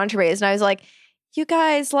his entrees, and I was like, you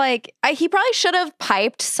guys, like, he probably should have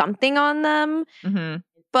piped something on them, Mm-hmm.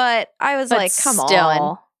 but I was like, come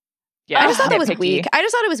on. Yeah. I just thought that was nitpicky. weak. I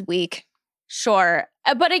just thought it was weak. Sure.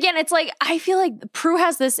 But again, it's like, I feel like Prue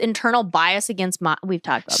has this internal bias against we've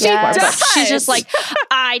talked about She this before, does. but she's just like,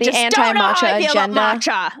 I The just don't know how anti-matcha I feel about agenda.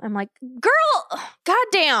 matcha. I'm like, girl,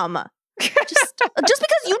 goddamn. Just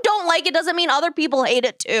because you don't like it doesn't mean other people hate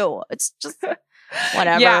it too. It's just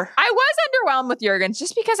whatever. Yeah, I was underwhelmed with Jurgen's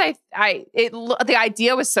just because the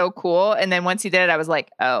idea was so cool, and then once he did it, I was like,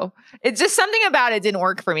 oh, it's just something about it didn't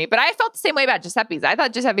work for me. But I felt the same way about Giuseppe's. I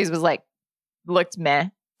thought Giuseppe's was like looked meh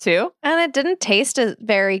too. And it didn't taste as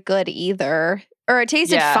very good either. Or it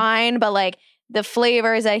tasted Yeah. fine, but like the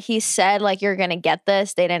flavors that he said, like, you're going to get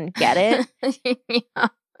this, they didn't get it.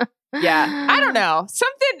 Yeah, I don't know.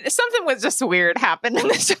 Something was just weird happened in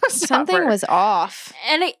the show. Something was off.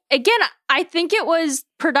 And again, I think it was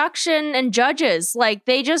production and judges. Like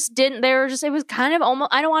they just didn't, it was kind of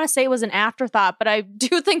almost, I don't want to say it was an afterthought, but I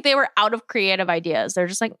do think they were out of creative ideas. They're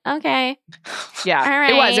just like, okay. Yeah, All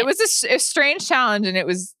it was. right. It was a strange challenge, and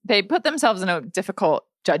they put themselves in a difficult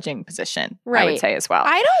judging position. I Right. would say as well.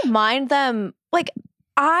 I don't mind them. Like,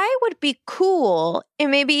 I would be cool and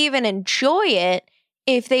maybe even enjoy it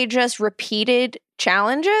if they just repeated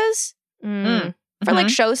challenges Mm. for like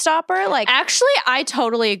showstopper. Like, Actually, I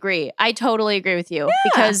totally agree. I totally agree with you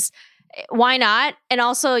because why not? And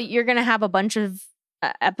also, you're going to have a bunch of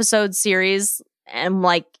episode series and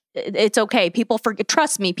like, it's okay. People forget.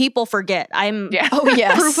 Trust me, people forget. I'm oh,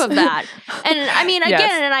 yes. proof of that. And I mean, again,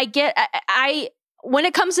 Yes. and I get, when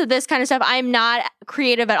it comes to this kind of stuff, I'm not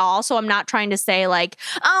creative at all. So I'm not trying to say like,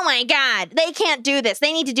 oh my God, they can't do this.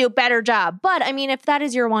 They need to do a better job. But I mean, if that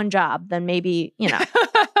is your one job, then maybe, you know.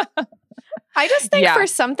 I just think Yeah. for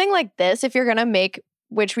something like this, if you're going to make,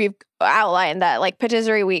 which we've outlined that like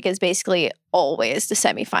Patisserie Week is basically always the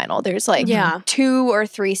semifinal. There's like Yeah. 2 or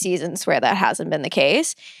 3 seasons where that hasn't been the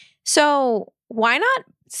case. So why not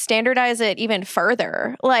standardize it even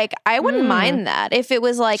further? Like, I wouldn't mind that if it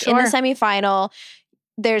was like in the Sure. semifinal,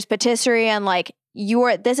 there's patisserie and like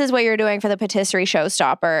this is what you're doing for the patisserie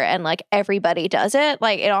showstopper and like everybody does it.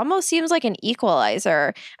 Like it almost seems like an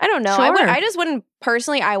equalizer. I don't know. Sure. I just wouldn't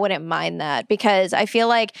personally, I wouldn't mind that because I feel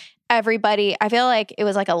like I feel like it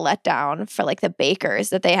was like a letdown for like the bakers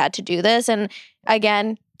that they had to do this. And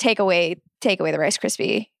again, take away the Rice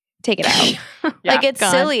Krispie. Take it out. Like it's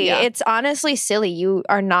silly. Yeah. It's honestly silly. You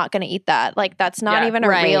are not going to eat that. Like that's not even a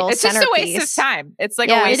real It's centerpiece. just a waste of time. It's like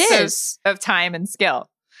Yeah, a it waste of time and skill.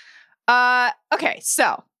 Okay,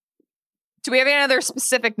 so do we have any other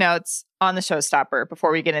specific notes on the showstopper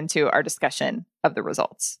before we get into our discussion of the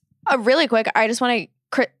results? Really quick, I just want to.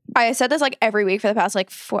 I said this like every week for the past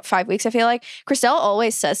like 5 weeks. I feel like Christelle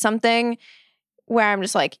always says something where I'm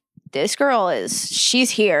just like, this girl she's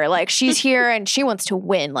here. Like she's here and she wants to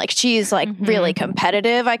win. Like she's like really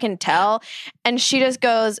competitive. I can tell. And she just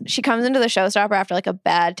she comes into the showstopper after like a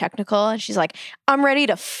bad technical and she's like, I'm ready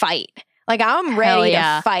to fight. Like I'm ready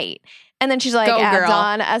to fight. And then she's like, adds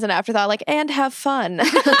on as an afterthought, like, and have fun.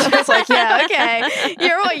 It's like, yeah, okay.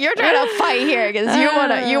 You're trying to fight here because you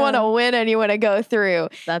want to win and you want to go through.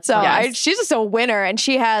 That's so she's just a winner and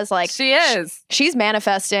she has like she's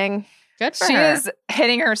manifesting. Good for she her. is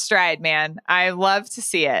hitting her stride, man. I love to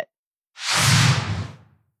see it.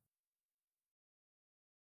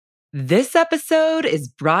 This episode is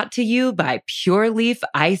brought to you by Pure Leaf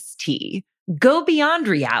Iced Tea. Go beyond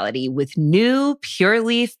reality with new Pure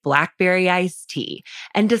Leaf Blackberry Iced Tea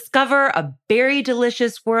and discover a berry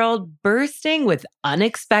delicious world bursting with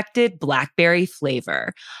unexpected blackberry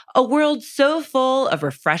flavor. A world so full of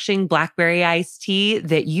refreshing blackberry iced tea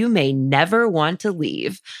that you may never want to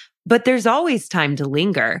leave. But there's always time to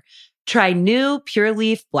linger. Try new Pure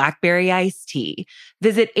Leaf Blackberry Iced Tea.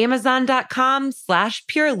 Visit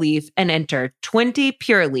Amazon.com/PureLeaf and enter 20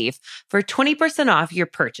 Pure Leaf for 20% off your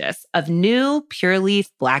purchase of new Pure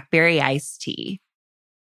Leaf Blackberry Iced Tea.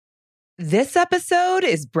 This episode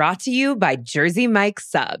is brought to you by Jersey Mike's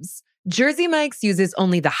Subs. Jersey Mike's uses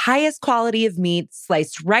only the highest quality of meat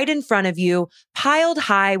sliced right in front of you, piled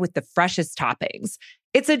high with the freshest toppings.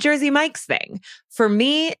 It's a Jersey Mike's thing. For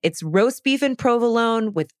me, it's roast beef and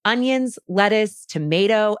provolone with onions, lettuce,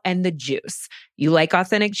 tomato, and the juice. You like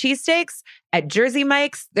authentic cheesesteaks? At Jersey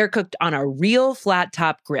Mike's, they're cooked on a real flat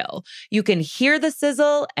top grill. You can hear the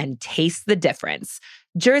sizzle and taste the difference.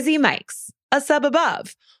 Jersey Mike's, a sub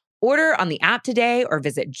above. Order on the app today or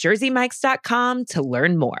visit jerseymikes.com to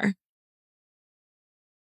learn more.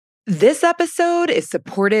 This episode is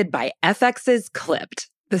supported by FX's Clipped,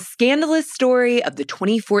 the scandalous story of the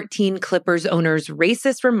 2014 Clippers owner's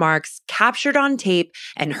racist remarks captured on tape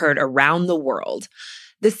and heard around the world.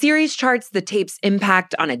 The series charts the tape's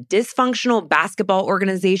impact on a dysfunctional basketball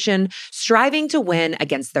organization striving to win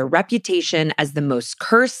against their reputation as the most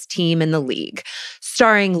cursed team in the league.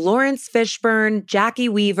 Starring Lawrence Fishburne, Jackie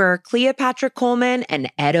Weaver, Cleopatra Coleman, and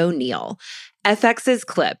Ed O'Neill. FX's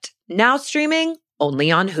Clipped, now streaming only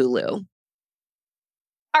on Hulu.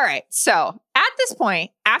 All right. So at this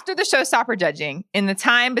point, after the showstopper judging, in the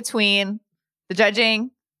time between the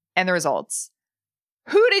judging and the results,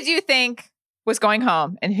 who did you think was going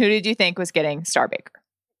home and who did you think was getting Star Baker?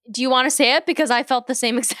 Do you want to say it? Because I felt the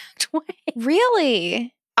same exact way.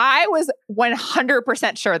 Really? I was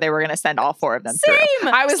 100% sure they were going to send all four of them through.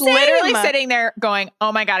 I was Same. literally sitting there going,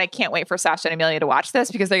 oh my God, I can't wait for Sasha and Amelia to watch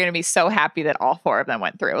this because they're going to be so happy that all four of them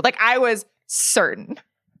went through. Like I was certain.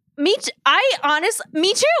 Me too. Me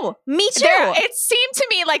too. It seemed to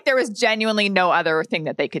me like there was genuinely no other thing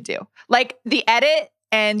that they could do. Like the edit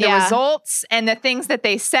and the results and the things that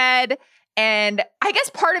they said. And I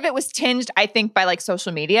guess part of it was tinged, I think, by like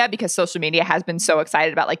social media because social media has been so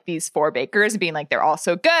excited about like these four bakers being like, they're all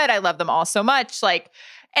so good. I love them all so much. Like,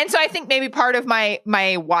 and so I think maybe part of my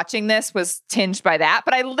watching this was tinged by that.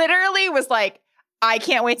 But I literally was like, I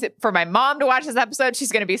can't wait for my mom to watch this episode.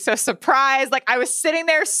 She's going to be so surprised. Like I was sitting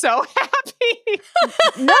there so happy.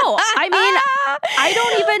 No, I mean, I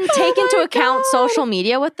don't even take into account social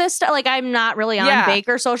media with this stuff. Like I'm not really on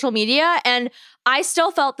Baker social media and I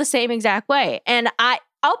still felt the same exact way. And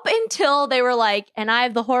up until they were like, and I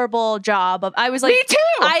have the horrible job of, I was like, me too.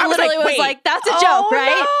 I literally was like, that's a joke,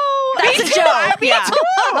 right? No. That's a joke. Me too.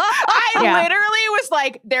 I literally was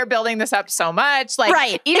like, they're building this up so much. Like,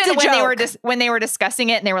 right. Even It's a when they were discussing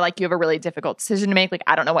it and they were like, you have a really difficult decision to make. Like,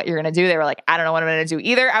 I don't know what you're going to do. They were like, I don't know what I'm going to do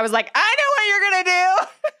either. I was like, I know what you're going to do.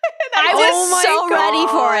 I was so ready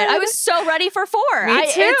for it. I was so ready for 4.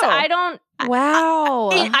 Me too. Wow.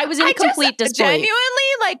 I was in complete disbelief. Genuinely,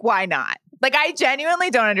 like, why not? Like, I genuinely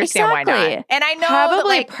don't understand why not. And I know probably that,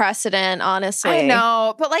 like, precedent, honestly. I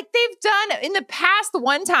know, but like they've done in the past. The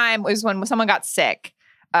one time was when someone got sick,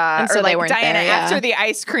 and so or like they weren't Diana there, after the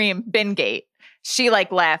ice cream bin gate. she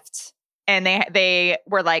like left and they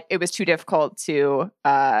were like, it was too difficult to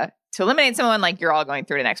eliminate someone. Like, you're all going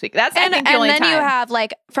through to next week. That's, I think, the only then time. you have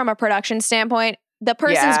like, from a production standpoint, the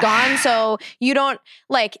person's gone. So you don't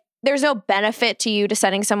like, there's no benefit to you to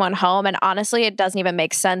sending someone home. And honestly, it doesn't even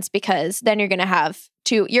make sense because then you're going to have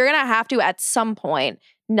to at some point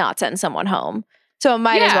not send someone home. So it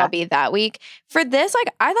might as well be that week. For this,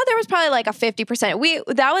 like, I thought there was probably like a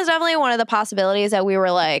 50%. That was definitely one of the possibilities that we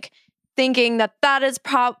were like thinking that is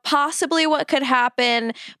possibly what could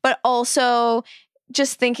happen, but also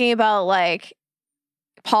just thinking about like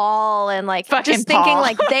Paul and like Fucking just thinking Paul.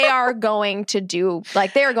 like they are going to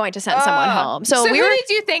send someone home. So who did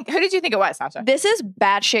you think it was, Sasha? This is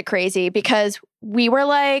batshit crazy because we were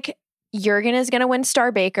like, Jurgen is going to win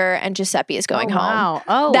Star Baker and Giuseppe is going home. Wow.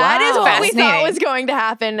 Oh, That is what we thought Fascinating. was going to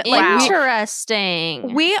happen.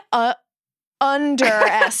 Interesting. We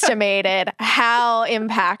underestimated how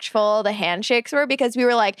impactful the handshakes were because we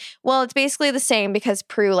were like, well, it's basically the same because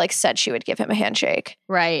Prue like said she would give him a handshake.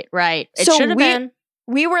 Right. It So should have been.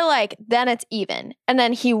 We were like, then it's even. And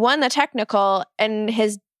then he won the technical and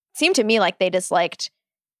seemed to me like they disliked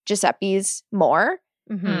Giuseppe's more.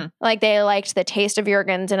 Mm-hmm. Like they liked the taste of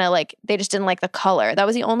Jurgen's and they just didn't like the color. That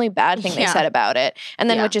was the only bad thing they said about it. And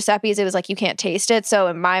then with Giuseppe's, it was like, you can't taste it. So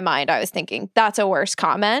in my mind, I was thinking that's a worse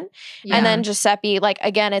comment. Yeah. And then Giuseppe, like,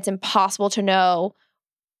 again, it's impossible to know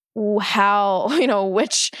how,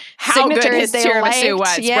 which How good signatures his they tiramisu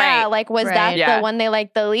liked. was, Yeah, right. like was that the one they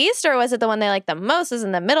liked the least or was it the one they liked the most? Was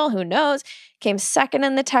in the middle? Who knows? Came second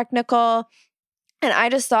in the technical. And I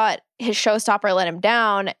just thought his showstopper let him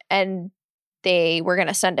down and they were going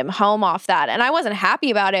to send him home off that. And I wasn't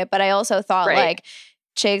happy about it, but I also thought like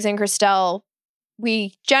Chigs and Christelle,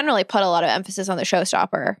 we generally put a lot of emphasis on the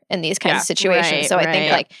showstopper in these kinds of situations. Right, so I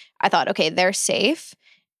think I thought, okay, they're safe.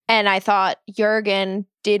 And I thought Jurgen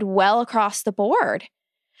did well across the board.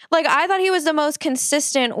 Like, I thought he was the most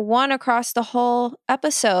consistent one across the whole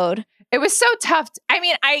episode. It was so tough. I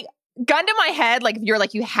mean, gun to my head, like if you're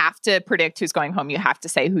like, you have to predict who's going home, you have to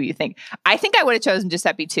say who you think. I think I would have chosen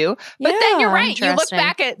Giuseppe too. But then you're right. You look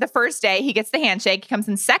back at the first day, he gets the handshake, he comes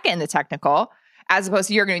in second in the technical, as opposed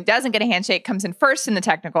to Jurgen, who doesn't get a handshake, comes in first in the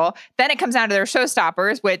technical. Then it comes down to their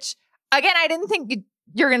showstoppers, which again, I didn't think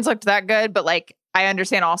Jurgen's looked that good, but like I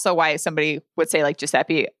understand also why somebody would say like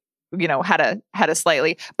Giuseppe, had a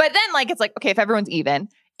slightly. But then like it's like, okay, if everyone's even,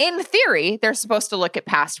 in theory, they're supposed to look at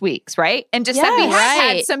past weeks, right? And Giuseppe has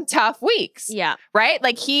had some tough weeks. Yeah. Right?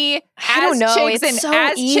 Like I don't know. Chigs It's so Chigs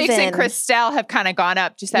and even. Christelle have kind of gone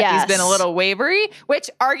up, Giuseppe's been a little wavery, which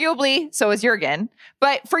arguably so is Jurgen.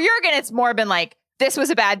 But for Jurgen, it's more been like, this was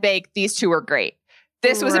a bad bake. These two were great.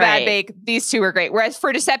 This was a bad bake. These two were great. Whereas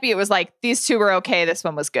for Giuseppe, it was like, these two were okay. This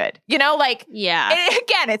one was good. Again,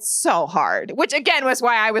 it's so hard, which again was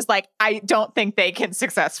why I was like, I don't think they can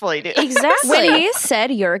successfully do. Exactly. When he said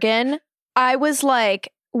Jurgen, I was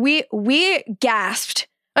like, we gasped.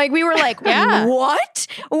 Like we were like, what?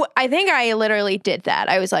 I think I literally did that.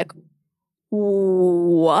 I was like,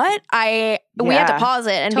 what? We had to pause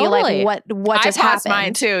it and be like, what just I paused happened?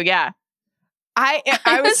 mine too. Yeah.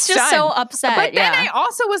 I was just stunned. so upset. But then I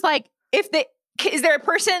also was like, is there a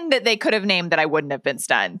person that they could have named that I wouldn't have been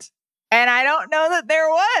stunned? And I don't know that there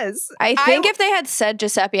was. I think if they had said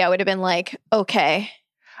Giuseppe, I would have been like, okay.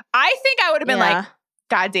 I think I would have been like,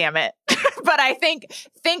 God damn it. But I think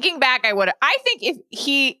thinking back, I think if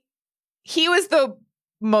he was the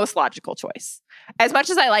most logical choice. As much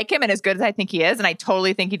as I like him and as good as I think he is, and I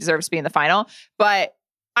totally think he deserves to be in the final, but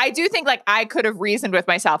I do think like I could have reasoned with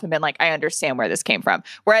myself and been like, I understand where this came from.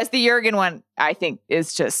 Whereas the Jurgen one, I think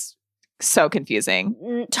is just so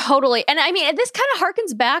confusing. Totally. And I mean, this kind of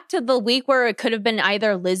harkens back to the week where it could have been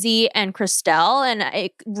either Lizzie and Christelle. And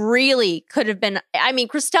it really could have been, I mean,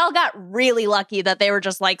 Christelle got really lucky that they were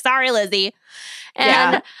just like, sorry, Lizzie.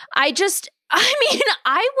 And I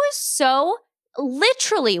was so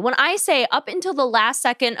literally, when I say up until the last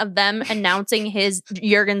second of them announcing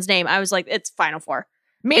Jurgen's name, I was like, it's Final Four.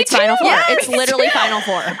 It's Final Four. Yeah, it's literally Final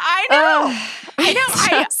Four. I know. I know.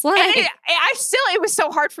 It was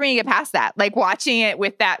so hard for me to get past that. Like watching it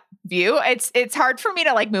with that view, it's hard for me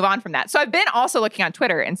to like move on from that. So I've been also looking on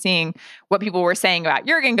Twitter and seeing what people were saying about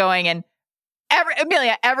Jurgen going, and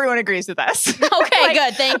Amelia, everyone agrees with us. Okay,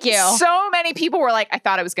 good. Thank you. So many people were like, I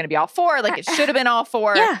thought it was going to be all four. Like it should have been all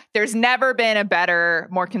four. Yeah. There's never been a better,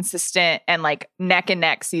 more consistent and like neck and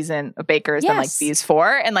neck season of bakers than like these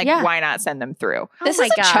four. And like, why not send them through? This is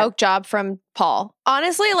a choke job from Paul.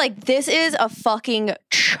 Honestly, like this is a fucking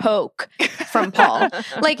choke from Paul.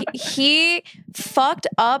 Like he fucked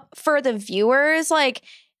up for the viewers. Like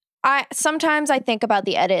sometimes I think about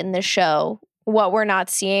the edit in this show, what we're not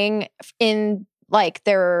seeing in like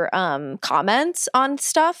their comments on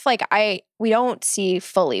stuff, like we don't see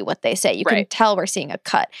fully what they say. You can tell we're seeing a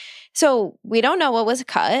cut. So we don't know what was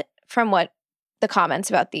cut from what the comments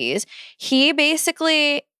about these. He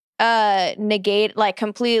basically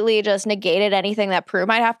completely just negated anything that Prue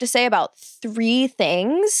might have to say about 3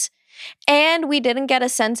 things. And we didn't get a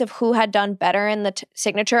sense of who had done better in the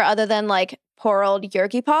signature other than like poor old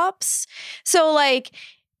Yerky Pops. So like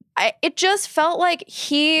it just felt like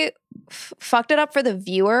he fucked it up for the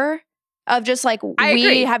viewer of just like,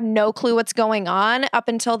 we have no clue what's going on up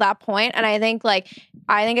until that point. And I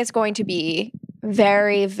think it's going to be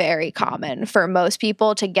very, very common for most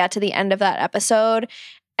people to get to the end of that episode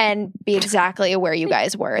and be exactly where you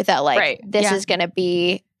guys were, that like, this is going to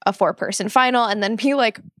be a 4-person final, and then be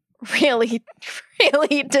like really,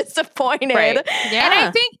 really disappointed. Right. Yeah. And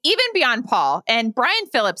I think even beyond Paul, and Brian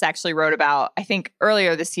Phillips actually wrote about, I think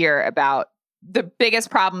earlier this year, about the biggest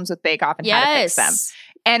problems with Bake Off and how to fix them.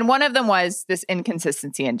 And one of them was this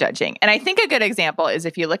inconsistency in judging. And I think a good example is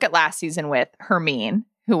if you look at last season with Hermine,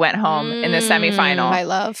 who went home in the semifinal. I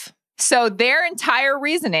love. So their entire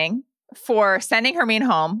reasoning for sending Hermine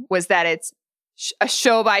home was that it's a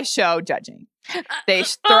show-by-show judging. They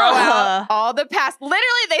throw out all the past. Literally,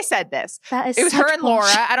 they said this. It was her and Laura.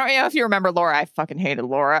 I don't know if you remember Laura. I fucking hated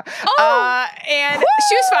Laura. And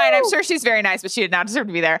she was fine. I'm sure she's very nice, but she did not deserve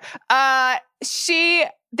to be there.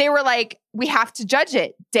 They were like, we have to judge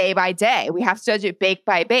it day by day. We have to judge it bake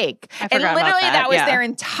by bake. And literally, that was their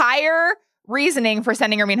entire reasoning for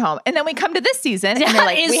sending Hermine home. And then we come to this season and they're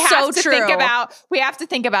like, we have to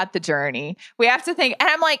think about the journey. We have to think. And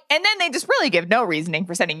I'm like, and then they just really give no reasoning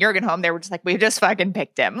for sending Jurgen home. They were just like, we just fucking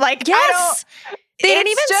picked him. Like, yes. They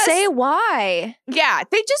didn't even say why. Yeah.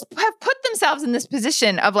 They just have put themselves in this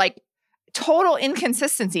position of like total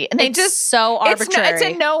inconsistency. And it's so arbitrary. It's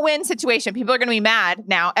a no-win situation. People are going to be mad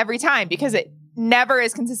now every time because it never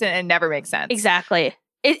is consistent and never makes sense. Exactly.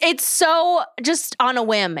 It's so just on a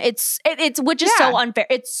whim. It's which is so unfair.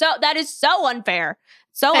 That is so unfair.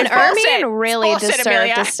 So and Hermine really deserved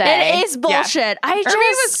Amelia. To stay. It is bullshit. Yeah. Hermine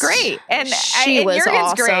was great, and she was Jurgen's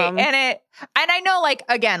awesome. great, and I know like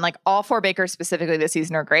again like all 4 bakers specifically this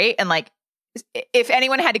season are great, and like if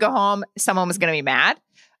anyone had to go home, someone was going to be mad.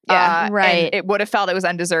 Yeah, right. And it would have felt it was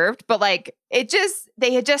undeserved, but like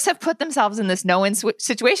they have put themselves in this no-win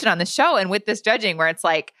situation on the show, and with this judging, where it's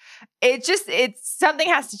like it's something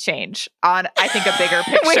has to change on I think a bigger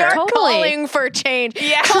picture. We are calling for change.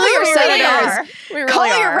 Yeah, call your senators. Call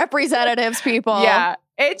your your representatives, people. Yeah,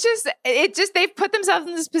 it just they've put themselves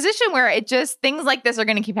in this position where things like this are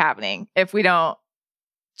going to keep happening if we don't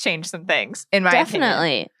change some things. In my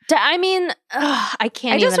opinion. I mean, I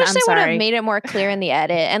can't. I just wish I'm they would sorry. have made it more clear in the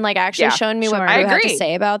edit and like actually shown me what Prue had to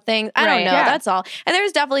say about things. I don't know. Yeah. That's all. And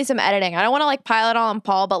there's definitely some editing. I don't want to like pile it all on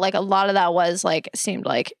Paul, but like a lot of that was like seemed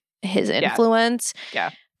like his influence. Yeah.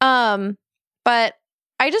 But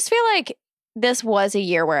I just feel like this was a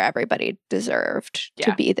year where everybody deserved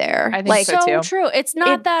to be there. I think like so too. True. It's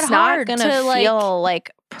not that hard to feel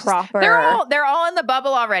like proper. They're all in the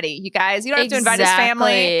bubble already, you guys. You don't have to invite his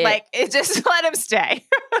family. Like, just let him stay.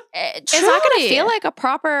 It's not going to feel like a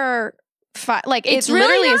proper. It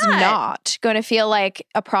literally is not going to feel like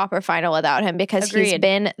a proper final without him because he's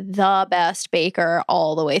been the best baker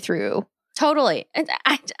all the way through. Totally.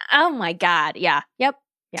 Oh my God. Yeah. Yep.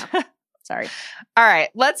 Yeah. Sorry. All right.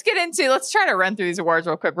 Let's try to run through these awards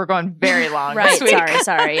real quick. We're going very long. Right. This week.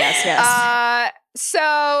 Sorry. Yes.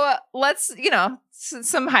 So let's,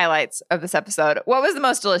 some highlights of this episode. What was the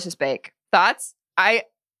most delicious bake? Thoughts? I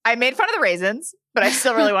made fun of the raisins, but I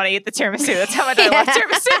still really want to eat the tiramisu. That's how much I love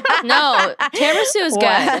tiramisu. No, tiramisu is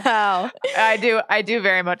good. Wow. I do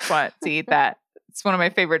very much want to eat that. It's one of my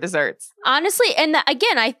favorite desserts. Honestly, and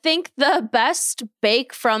again, I think the best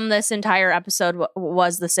bake from this entire episode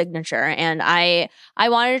was the signature. And I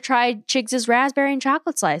wanted to try Chigs' raspberry and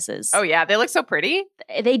chocolate slices. Oh, yeah. They look so pretty.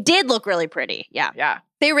 They did look really pretty. Yeah. Yeah.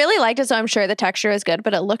 They really liked it, so I'm sure the texture was good,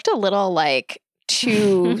 but it looked a little like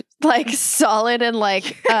too like solid and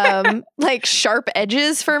like sharp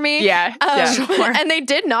edges for me. Yeah. Sure. And they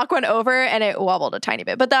did knock one over and it wobbled a tiny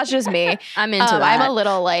bit, but that's just me. I'm into that. I'm a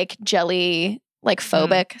little like jelly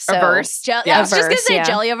phobic. So averse. I was just gonna say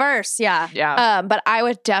jelly averse. Yeah. Yeah. But I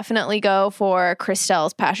would definitely go for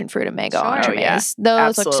Christelle's passion fruit and mango entremets. Yeah.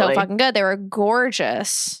 Those looked so fucking good. They were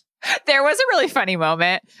gorgeous. There was a really funny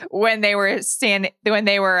moment when they were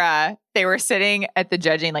they were sitting at the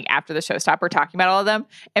judging, like after the showstopper, talking about all of them.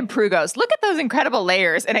 And Prue goes, "Look at those incredible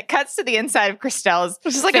layers." And it cuts to the inside of Christelle's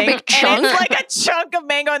Which is like thing, a big chunk. and it's like a chunk of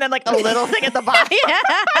mango and then like a little thing at the bottom.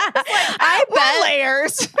 I What bet.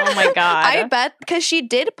 layers. Oh my God. I bet because she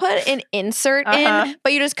did put an insert in,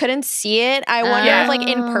 but you just couldn't see it. I wonder Yeah. if like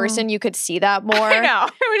in person you could see that more. I know.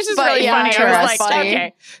 It was just But really yeah, funny. true, I was that's like, funny.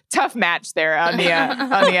 okay, tough match there on the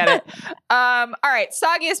edit. All right,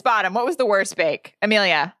 soggiest bottom. What was the worst bake?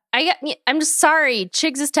 Amelia. I'm just sorry.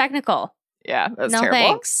 Chigs is technical. Yeah, that's No terrible.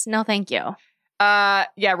 thanks. No thank you.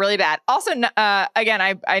 Yeah, really bad. Also,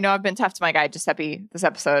 again, I know I've been tough to my guy Giuseppe this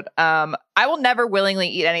episode. I will never willingly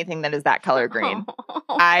eat anything that is that color green.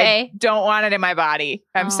 I don't want it in my body.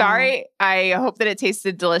 I'm sorry. I hope that it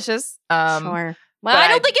tasted delicious. Sure. Well, but I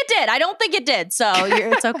don't think it did. I don't think it did. So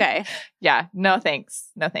it's okay. Yeah, no thanks.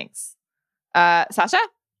 No thanks. Sasha?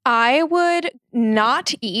 I would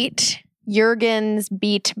not eat Jurgen's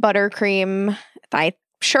beet buttercream. I'm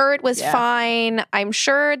sure it was fine. I'm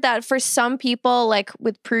sure that for some people, like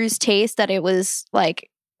with Prue's taste, that it was like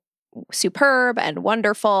superb and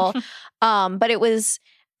wonderful. But it was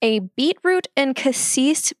a beetroot and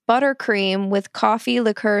cassis buttercream with coffee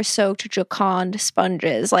liqueur soaked Joconde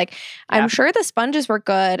sponges. Like, I'm sure the sponges were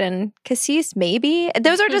good, and cassis maybe.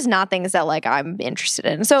 Those are just not things that like I'm interested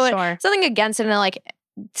in. So something against it, and like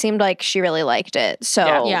seemed like she really liked it.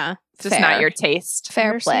 So Yeah. Just not your taste.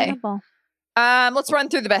 Fair play. Understandable. Let's run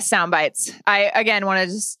through the best sound bites. I again want to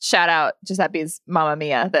just shout out Giuseppe's Mamma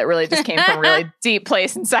Mia. That really just came from a really deep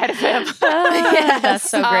place inside of him. That's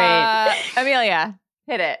so great. Amelia,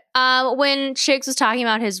 hit it. When Chigs was talking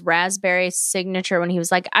about his raspberry signature, when he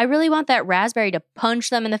was like, "I really want that raspberry to punch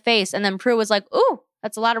them in the face," and then Prue was like, "Ooh,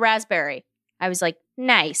 that's a lot of raspberry." I was like,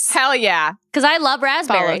 "Nice," Hell yeah. because I love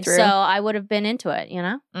raspberry, through. so I would have been into it. You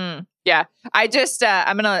know. Yeah. I just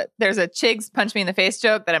there's a Chigs punch me in the face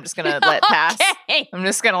joke that I'm just gonna let pass. Okay. I'm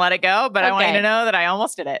just gonna let it go, but I want you Okay. to know that I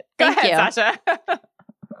almost did it. Go Thank ahead, you.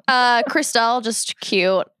 Sasha. Christelle, just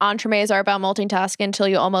cute. Entremets are about multitasking until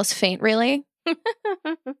you almost faint, really.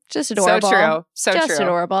 Just adorable. So true. So just true.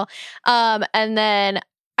 adorable. And then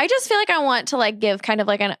I just feel like I want to like give kind of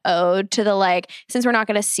like an ode to the like, since we're not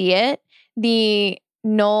going to see it, the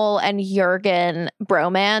Noel and Jurgen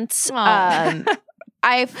bromance. Aw.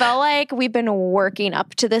 I felt like we've been working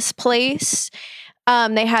up to this place.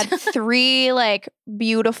 They had three like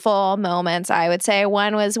beautiful moments, I would say.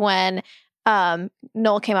 One was when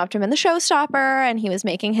Noel came up to him in the showstopper and he was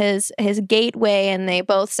making his gateway, and they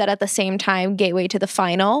both said at the same time gateway to the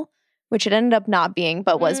final, which it ended up not being,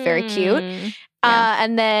 but was very cute.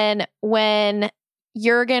 And then when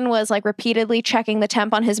Jurgen was like repeatedly checking the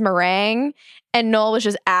temp on his meringue, and Noel was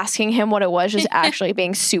just asking him what it was, just actually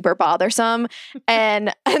being super bothersome.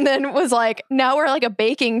 And then was like, now we're like a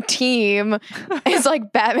baking team. It's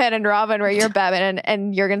like Batman and Robin, where you're Batman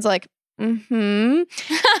and Jurgen's like, and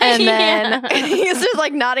then he's just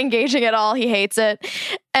like not engaging at all. He hates it.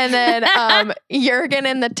 And then Jurgen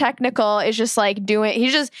in the technical is just like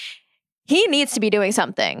he needs to be doing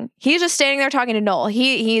something. He's just standing there talking to Noel.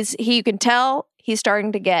 You can tell he's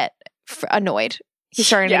starting to get annoyed. He's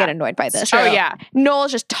starting to get annoyed by this. Oh yeah.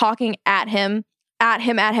 Noel's just talking at him. I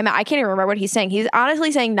can't even remember what he's saying. He's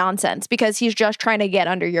honestly saying nonsense because he's just trying to get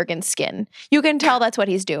under Jurgen's skin. You can tell that's what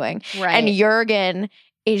he's doing. Right. And Jurgen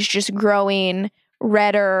is just growing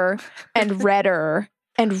redder and redder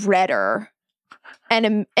and redder.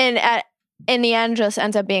 And in the end just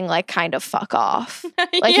ends up being like kind of fuck off.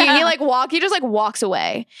 Like he just like walks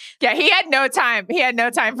away. Yeah, he had no time. He had no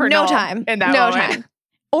time for no Noel time. in that no moment. time.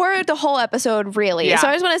 Or the whole episode, really. Yeah. So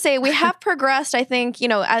I just want to say we have progressed. I think,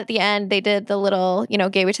 at the end they did the little,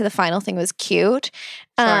 gateway to the final thing was cute.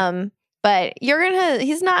 Sure. But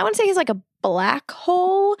he's not, I wouldn't say he's like a black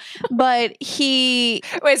hole, but he...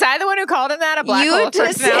 Wait, is I the one who called him that? A black hole of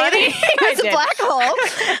did say personality? that he was a black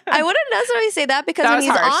hole. I wouldn't necessarily say that because That when was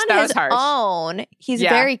he's harsh. on That his was harsh. own, he's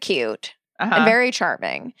Yeah. very cute and very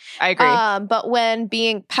charming. I agree. But when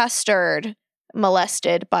being pestered,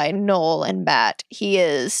 molested by Noel and Matt, he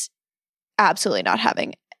is absolutely not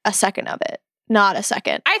having a second of it. Not a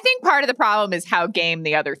second. I think part of the problem is how game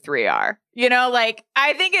the other three are.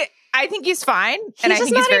 I think he's fine, and I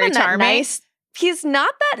think he's very charming. Nice. He's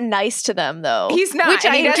not that nice to them, though. He's not, which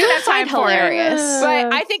and I he doesn't do have time find for it. hilarious.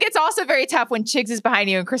 But I think it's also very tough when Chigs is behind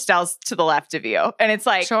you and Christelle's to the left of you. And it's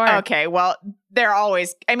like, Sure. okay, well, they're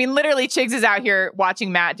always, literally Chigs is out here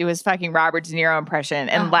watching Matt do his fucking Robert De Niro impression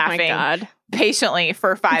and laughing God. patiently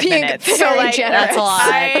for 5 Being minutes. very generous. That's a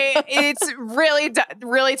lot. It's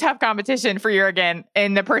really tough competition for Jurgen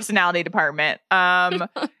in the personality department. Yeah,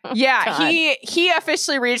 God. he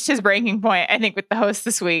officially reached his breaking point, I think, with the host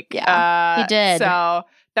this week. Yeah, he did. So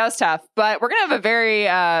That was tough. But we're going to have a very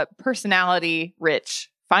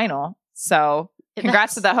personality-rich final. So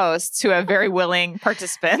congrats to the hosts who have very willing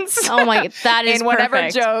participants. Oh my, that is in whatever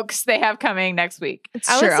perfect. jokes they have coming next week.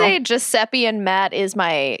 I would say Giuseppe and Matt is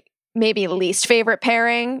my maybe least favorite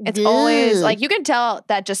pairing. It's always like you can tell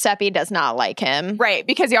that Giuseppe does not like him. Right,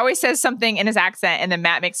 because he always says something in his accent and then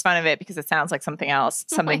Matt makes fun of it because it sounds like something else,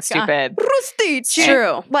 something stupid. Rustici.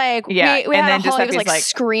 True. Like we and had then a whole, he was Giuseppe's like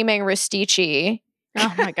screaming Rustici.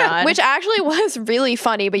 Oh my God. Which actually was really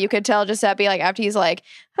funny, but you could tell Giuseppe like after he's like,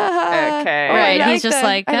 ha ha. Okay. Oh, Right, I he's just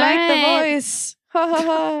like, I like the "Alright." voice. Ha ha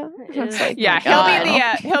ha. It's like, Yeah,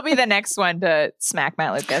 God. he'll be the next one to smack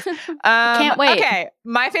Matt Lucas. Can't wait. Okay,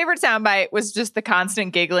 my favorite soundbite was just the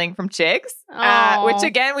constant giggling from Chigs, Aw. which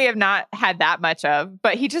again we have not had that much of.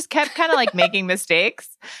 But he just kept kind of like making mistakes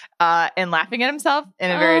and laughing at himself in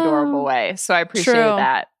a very adorable way. So I appreciate True.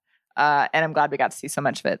 that, and I'm glad we got to see so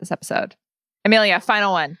much of it this episode. Amelia,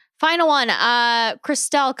 final one. Final one.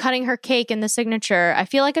 Christelle cutting her cake in the signature. I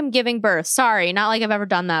feel like I'm giving birth. Sorry, not like I've ever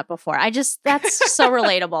done that before. That's so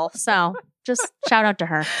relatable. So just shout out to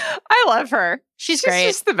her. I love her. She's great.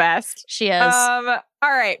 She's the best. She is. All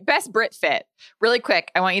right, best Brit fit. Really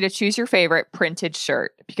quick, I want you to choose your favorite printed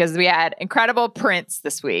shirt because we had incredible prints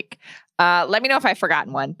this week. Let me know if I've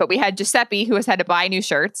forgotten one, but we had Giuseppe who has had to buy new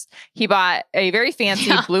shirts. He bought a very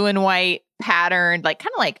fancy blue and white patterned, like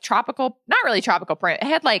kind of like tropical, not really tropical print. It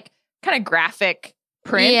had like kind of graphic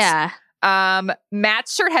print. Yeah.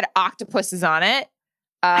 Matt's shirt had octopuses on it.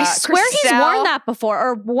 I swear he's Christelle- worn that before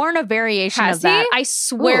or worn a variation Has of that. he? I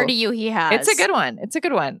swear Ooh. to you he has. It's a good one. It's a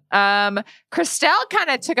good one. Christelle kind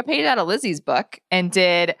of took a page out of Lizzie's book and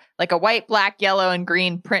did like a white, black, yellow, and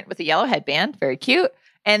green print with a yellow headband. Very cute.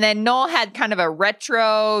 And then Noel had kind of a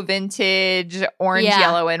retro, vintage, orange, Yeah.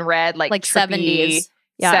 yellow, and red, like trippy 70s.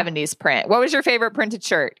 Yeah. 70s print. What was your favorite printed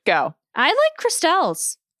shirt? Go. I like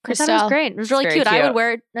Christelle's. I thought it was Christelle. great. It was really It's cute. very I cute. would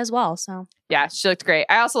wear it as well. So Yeah, she looked great.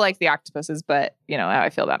 I also like the octopuses, but you know how I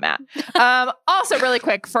feel about Matt. Also, really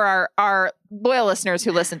quick for our loyal listeners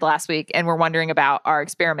who listened last week and were wondering about our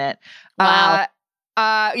experiment. Wow.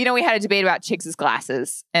 We had a debate about Chigs'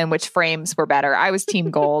 glasses and which frames were better. I was team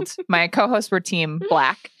gold. My co-hosts were team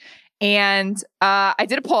black. And I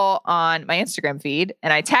did a poll on my Instagram feed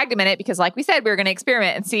and I tagged him in it because like we said, we were going to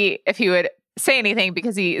experiment and see if he would say anything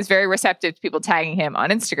because he is very receptive to people tagging him on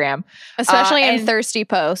Instagram. Especially in and- thirsty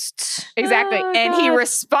posts. Exactly. Oh, and he God.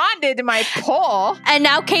 responded to my poll. and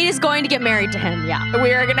now Kate is going to get married to him. Yeah.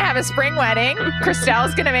 We are going to have a spring wedding.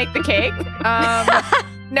 Christelle's going to make the cake.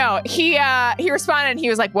 No, he responded and he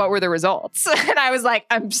was like, what were the results? And I was like,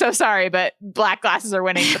 I'm so sorry, but black glasses are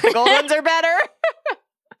winning, but the gold ones are better.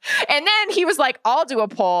 And then he was like, I'll do a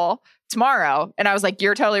poll tomorrow. And I was like,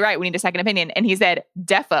 you're totally right. We need a second opinion. And he said,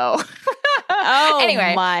 defo. Oh,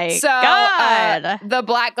 Anyway, my so God. the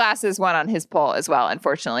black glasses won on his poll as well,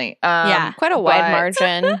 unfortunately. Yeah. Quite a wide but-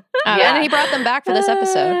 margin. Yeah. And he brought them back for this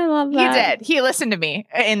episode. I love He that. did. He listened to me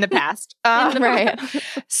in the past. Right.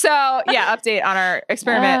 So yeah, update on our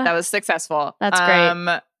experiment that was successful. That's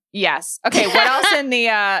great. Yes. Okay. What else in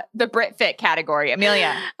the Brit Fit category,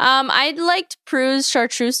 Amelia? I liked Prue's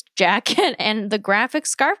chartreuse jacket and the graphic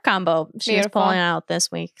scarf combo she was Beautiful. pulling out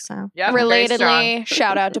this week. So Yeah. very strong. Relatedly,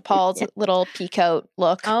 shout out to Paul's little peacoat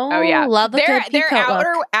look. oh yeah. love a Their good peacoat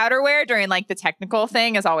look. outerwear during like the technical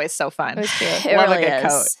thing is always so fun. It was cute. It Love a really good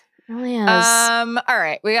is. coat. It really is. All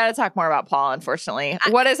right, we got to talk more about Paul. Unfortunately,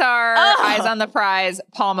 what is our eyes on the prize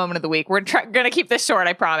Paul moment of the week? We're going to keep this short,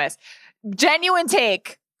 I promise. Genuine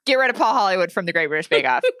take. Get rid of Paul Hollywood from the Great British Bake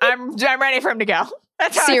Off. I'm ready for him to go.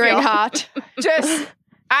 That's how Searing I feel. hot. Just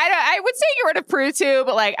I would say get rid of Prue too,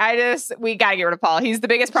 but like we gotta get rid of Paul. He's the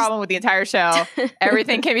biggest problem with the entire show.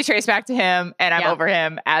 Everything can be traced back to him, and I'm Yeah. over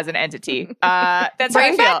him as an entity. That's how I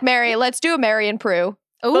Bring feel. back Mary. Let's do a Mary and Prue.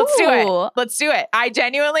 Let's do it. Ooh. Let's do it. I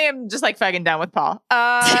genuinely am just like fucking done with Paul.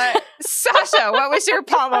 Sasha, what was your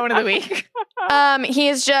Paul moment of the week? He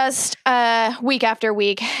is just week after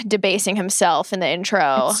week debasing himself in the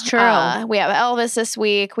intro. It's true. We have Elvis this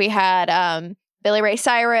week. We had Billy Ray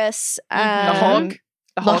Cyrus. The Hulk.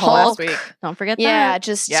 The Hulk Hulk. last week. Don't forget Yeah, that.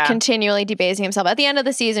 just Yeah. continually debasing himself. At the end of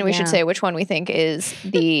the season, we Yeah. should say which one we think is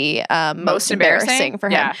the most embarrassing for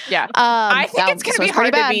him. Yeah, yeah. I think that it's going to was be hard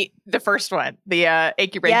pretty to bad. beat the first one, the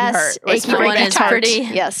Achy Breaky Yes, Heart. was Achy That pretty one Breaky is bad. Heart. pretty-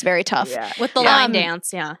 Yes, very tough. Yeah. With the Yeah. line dance,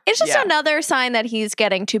 yeah. It's just Yeah. another sign that he's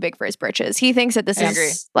getting too big for his britches. He thinks that this I is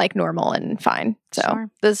agree. like normal and fine. So Sure.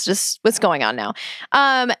 this is just what's going on now.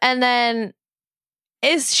 And then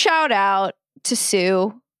is shout out to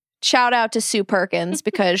Sue. Shout out to Sue Perkins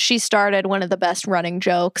because she started one of the best running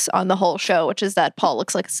jokes on the whole show, which is that Paul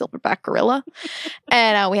looks like a silverback gorilla.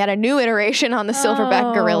 And we had a new iteration on the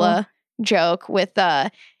silverback Oh. gorilla joke with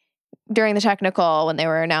during the technical when they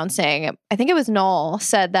were announcing, I think it was Noel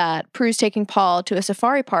said that Prue's taking Paul to a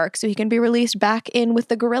safari park so he can be released back in with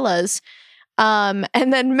the gorillas. And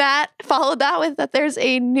then Matt followed that with that there's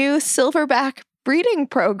a new silverback breeding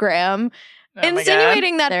program,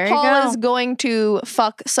 insinuating that There you Paul go. is going to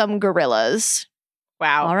fuck some gorillas.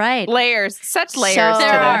 Wow. All right. Layers. Such layers So- to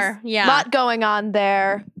There this. are. Yeah. Lot going on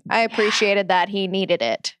there. I appreciated that he needed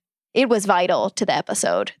it. It was vital to the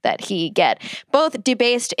episode that he get both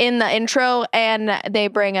debased in the intro and they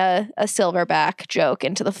bring a silverback joke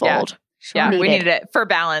into the fold. Yeah, we Needed. needed it for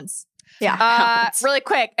balance. Yeah. Really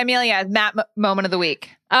quick, Amelia, Matt moment of the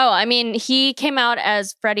week. Oh, I mean, he came out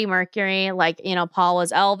as Freddie Mercury. Like, Paul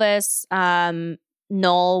was Elvis.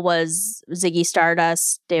 Noel was Ziggy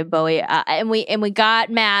Stardust. Dave Bowie. And we got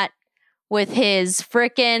Matt with his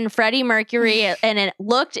frickin' Freddie Mercury, and it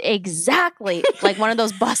looked exactly like one of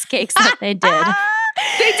those bus cakes that they did.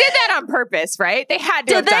 They did that on purpose, right? They had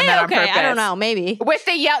to have Did done they? that on Okay, purpose. I don't know. Maybe. With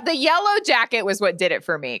the yellow jacket was what did it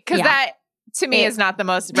for me. Because Yeah. that, to me, is not the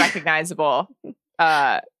most recognizable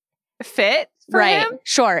fit for Right. him.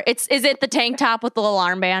 Sure. Is it the tank top with the little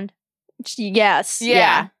armband? Yes.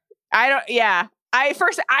 Yeah. I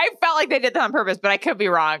felt like they did that on purpose, but I could be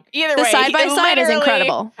wrong. Either The way, side by side is literally,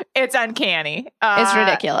 incredible. It's uncanny. It's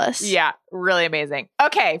ridiculous. Yeah, really amazing.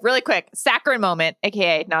 Okay, really quick. Saccharine moment,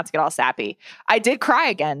 aka not to get all sappy. I did cry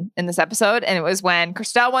again in this episode, and it was when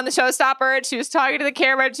Christelle won the showstopper and she was talking to the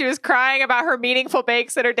camera and she was crying about her meaningful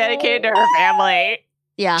bakes that are dedicated to her family.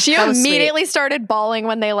 Yeah. She that was sweet. immediately started bawling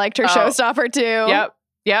when they liked her showstopper too.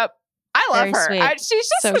 Yep. I love Very her. sweet. She's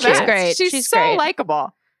just So the cute. best. Great. She's She's so great.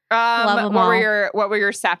 likable. Love 'em what all. were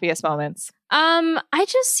your sappiest moments? I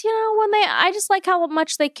just, I just like how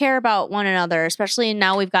much they care about one another, especially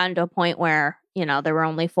now we've gotten to a point where, there were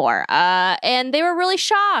only 4. And they were really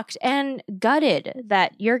shocked and gutted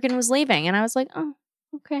that Jurgen was leaving. And I was like, oh,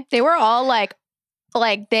 okay. They were all like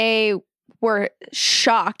they were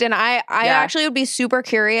shocked. And I actually would be super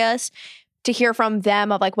curious to hear from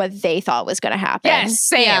them of like what they thought was going to happen. Yes,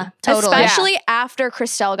 same. Yeah, totally. Especially after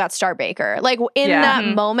Christelle got Star Baker. Like in Yeah. that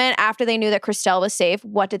Mhm. moment after they knew that Chriselle was safe,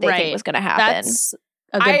 what did they think Right. was going to happen? That's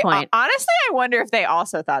a good point. Honestly, I wonder if they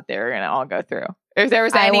also thought they were going to all go through. If there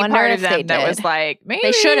was I any wonder part if of they them that was did. like, maybe.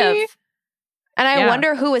 They should have. And I Yeah.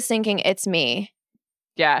 wonder who was thinking it's me.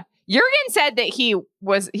 Yeah. Jurgen said that he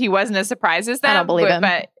wasn't as surprised as them. I don't believe him.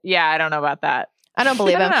 But yeah, I don't know about that. I don't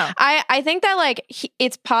believe I don't him. know. I think that like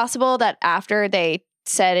it's possible that after they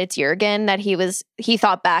said it's Jurgen that he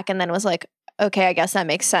thought back and then was like, okay, I guess that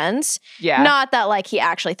makes sense. Yeah. Not that like he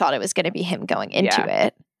actually thought it was going to be him going into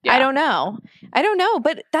it. Yeah. I don't know.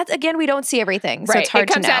 But that's again, we don't see everything, so right. it's hard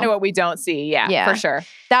It comes to know. down to what we don't see. Yeah, Yeah. for sure.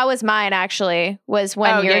 That was mine actually. Was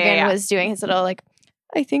when Oh, yeah, Jurgen yeah. was doing his little like,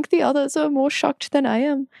 I think the others are more shocked than I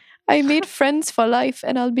am. I made friends for life,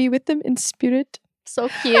 and I'll be with them in spirit. So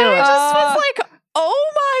cute. And I just was like,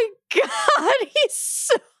 oh my God, he's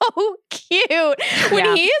so cute. When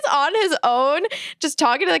Yeah. he is on his own, just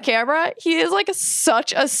talking to the camera, he is like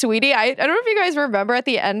such a sweetie. I don't know if you guys remember at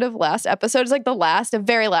the end of last episode, it's like the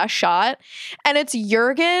very last shot. And it's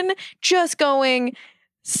Jurgen just going,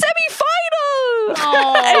 semi-final.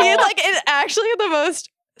 And he's like, it's actually the most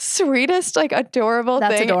sweetest, like adorable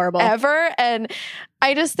That's thing adorable. ever. And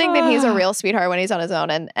I just think that he's a real sweetheart when he's on his own.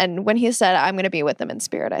 And when he said, I'm going to be with them in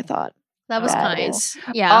spirit, I thought, That was that kind. is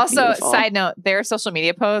Yeah. Also, beautiful. side note, their social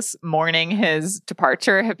media posts mourning his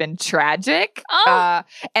departure have been tragic. Oh.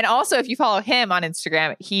 And also, if you follow him on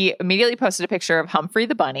Instagram, he immediately posted a picture of Humphrey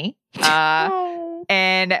the bunny.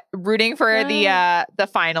 And rooting for the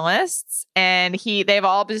finalists, and they've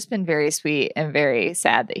all just been very sweet and very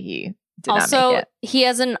sad that he did not make Also, it. he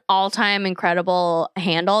has an all-time incredible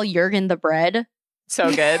handle, Jurgen the Bread. So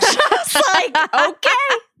good. It's like, okay.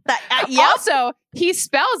 Also, he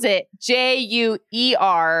spells it Juergen,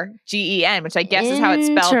 which I guess is how it's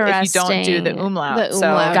spelled if you don't do the Interesting. umlaut. The So,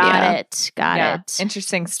 umlaut, Got yeah. it. Got yeah, it.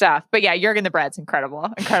 interesting stuff. But yeah, Jurgen the Bread's incredible.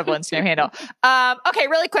 Incredible Instagram handle. Okay,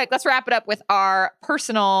 really quick, let's wrap it up with our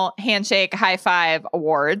personal handshake high five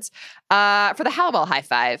awards. For the Hallowell high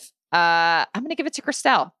five, I'm going to give it to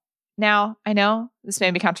Christelle. Now, I know this may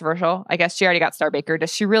be controversial. I guess she already got Star Baker.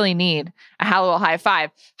 Does she really need a Hallowell high five?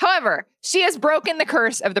 However, she has broken the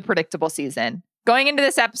curse of the predictable season. Going into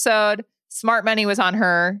this episode, smart money was on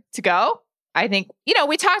her to go. I think,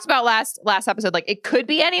 we talked about last episode, like it could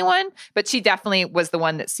be anyone, but she definitely was the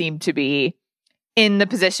one that seemed to be in the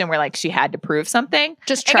position where like she had to prove something.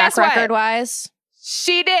 Just And track guess what? record wise.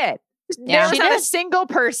 She did. Yeah, there was she not a did. single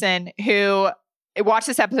person who watched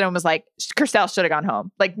this episode and was like, Christelle should have gone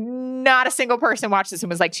home. Like not a single person watched this and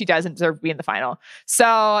was like, she doesn't deserve to be in the final.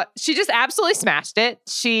 So she just absolutely smashed it.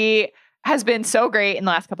 She has been so great in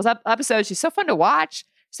the last couple of episodes. She's so fun to watch.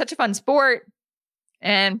 Such a fun sport.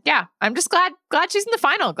 And yeah, I'm just glad she's in the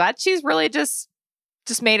final. Glad she's really just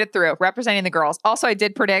made it through, representing the girls. Also, I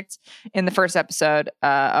did predict in the first episode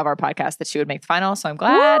of our podcast that she would make the final. So I'm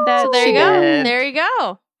glad that there she you go. did. There you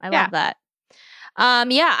go. I love that.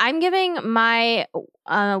 I'm giving my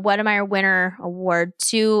What Am I Winner award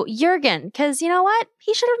to Jurgen, because you know what?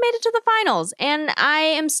 He should have made it to the finals. And I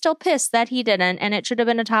am still pissed that he didn't. And it should have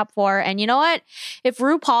been a top 4. And you know what? If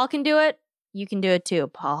RuPaul can do it, you can do it too,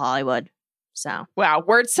 Paul Hollywood. So, wow,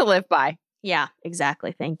 words to live by. Yeah,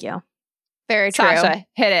 exactly. Thank you. Very true. Sasha,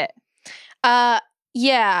 hit it.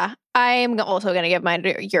 Yeah, I'm also going to give mine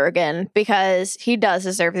to Jurgen because he does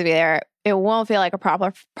deserve to be there. It won't feel like a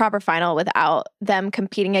proper final without them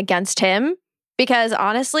competing against him. Because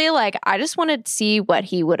honestly, like, I just want to see what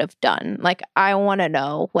he would have done. Like, I want to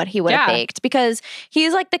know what he would have baked because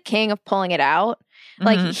he's like the king of pulling it out.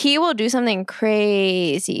 Like, he will do something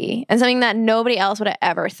crazy and something that nobody else would have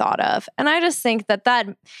ever thought of. And I just think that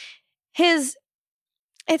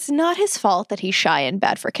it's not his fault that he's shy and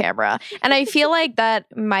bad for camera. And I feel like that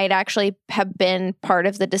might actually have been part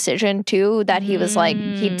of the decision too, that he was like,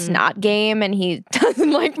 he's not game and he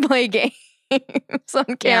doesn't like play games on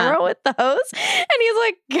camera with the host. And he's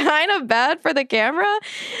like kind of bad for the camera.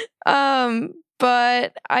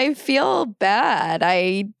 But I feel bad.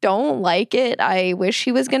 I don't like it. I wish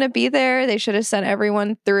he was going to be there. They should have sent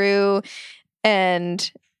everyone through.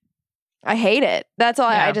 And I hate it. That's all.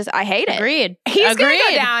 I hate it. Agreed. He's going to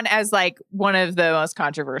go down as like one of the most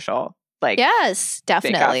controversial, like, yes,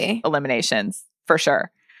 definitely eliminations for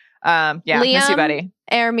sure. Liam, miss you, buddy.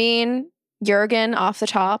 Ermine, Jurgen off the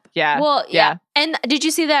top. Yeah. Well, yeah. And did you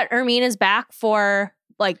see that Ermine is back for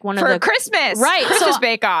like one of the Christmas, right? Christmas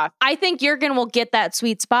Bake Off. I think Jurgen will get that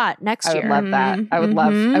sweet spot next year. I would love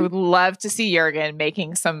that. I would love to see Jurgen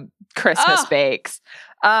making some Christmas bakes.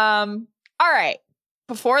 All right.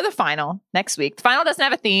 Before the final next week, the final doesn't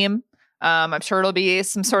have a theme. I'm sure it'll be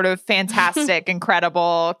some sort of fantastic,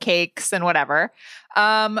 incredible cakes and whatever.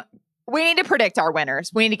 We need to predict our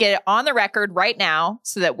winners. We need to get it on the record right now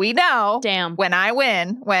so that we know when I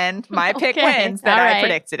win, when my pick wins, that I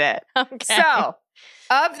predicted it. Okay. So,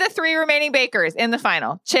 of the 3 remaining bakers in the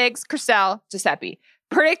final, Chigs, Christelle, Giuseppe,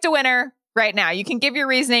 predict a winner right now. You can give your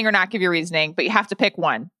reasoning or not give your reasoning, but you have to pick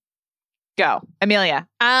one. Go. Amelia.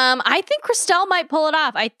 I think Christelle might pull it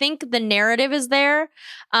off. I think the narrative is there.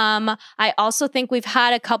 I also think we've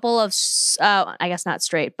had a couple of, I guess not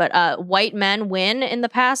straight, but white men win in the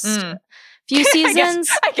past few seasons.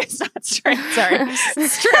 I guess not straight. Sorry.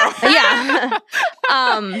 It's true. Yeah.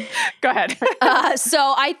 Go ahead.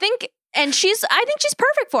 So I think she's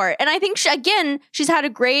perfect for it. And I think she's had a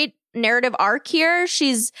great narrative arc here.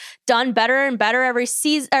 She's done better and better every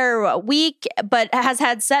season or week, but has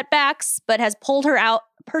had setbacks, but has pulled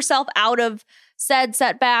herself out of said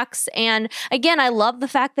setbacks. And again, I love the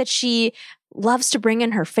fact that she loves to bring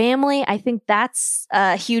in her family. I think that's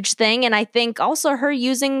a huge thing. And I think also her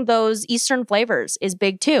using those Eastern flavors is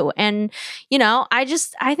big too. And,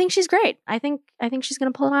 I think she's great. I think she's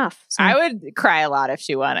going to pull it off. So. I would cry a lot if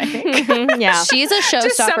she won, I think. Yeah. She's a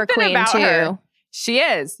showstopper queen too. Her. She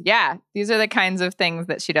is. Yeah. These are the kinds of things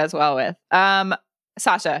that she does well with.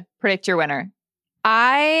 Sasha, predict your winner.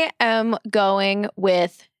 I am going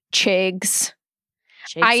with Chigs.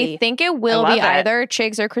 Chigsy. I think it will be either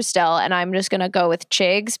Chigs or Christelle, and I'm just going to go with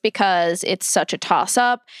Chigs because it's such a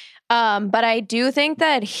toss-up. But I do think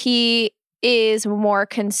that he is more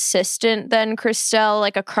consistent than Christelle,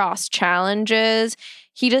 like across challenges.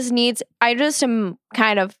 I just am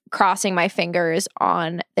kind of crossing my fingers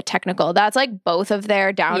on the technical. That's like both of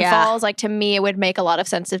their downfalls. Yeah. Like to me, it would make a lot of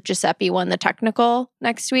sense if Giuseppe won the technical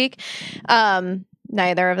next week.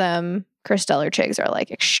 Neither of them, Christelle or Chigs, are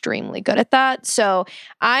like extremely good at that. So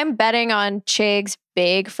I'm betting on Chigs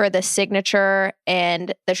big for the signature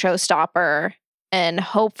and the showstopper and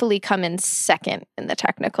hopefully come in second in the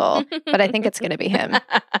technical. But I think it's going to be him.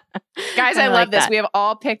 Guys, I love this. We have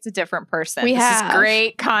all picked a different person. This is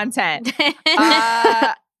great content.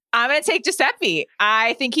 I'm going to take Giuseppe.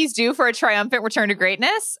 I think he's due for a triumphant return to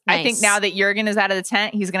greatness. Nice. I think now that Jurgen is out of the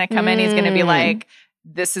tent, he's going to come in. He's going to be like,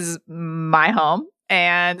 this is my home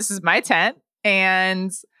and this is my tent.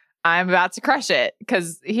 And I'm about to crush it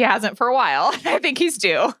because he hasn't for a while. I think he's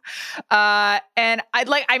due. And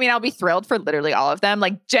I'll be thrilled for literally all of them.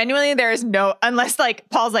 Like genuinely there is unless like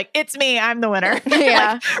Paul's like, it's me, I'm the winner.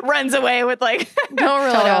 Yeah. Like, runs away with like, don't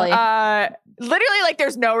really. Literally like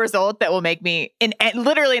there's no result that will make me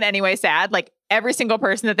literally in any way sad. Like every single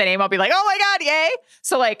person that they name, I'll be like, oh my God, yay.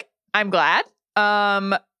 So like, I'm glad.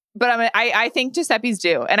 I think Giuseppe's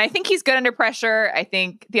due. And I think he's good under pressure. I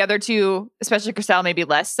think the other two, especially Crystelle, maybe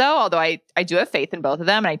less so, although I do have faith in both of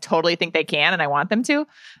them and I totally think they can and I want them to.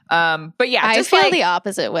 But yeah, I just feel the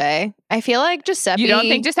opposite way. I feel like Giuseppe. You don't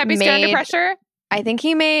think Giuseppe's good under pressure? I think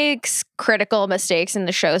he makes critical mistakes in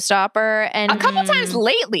the showstopper, and a couple times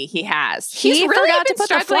lately he has. He really forgot to been put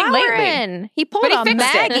the struggling flour lately. in. He pulled But he a fixed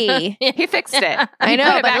Maggie. He fixed it. I He know,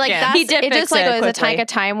 put it but back like in. that's He did it. Just fix like it it was quickly. a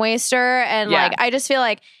time waster, and Yeah. like I just feel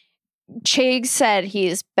like Chig said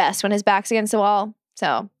he's best when his back's against the wall.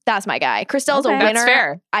 So that's my guy. Cristelle's a Okay. winner. That's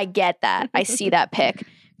fair. I get that. I see that pick.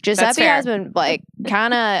 Giuseppe fair. has been like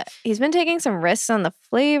he's been taking some risks on the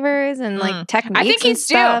flavors and like techniques. I think and he's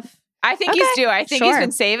due. stuff. I think Okay, he's due. I think he's sure.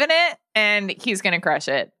 been saving it and he's going to crush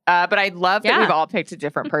it. But I love that Yeah. we've all picked a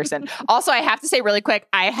different person. Also, I have to say really quick,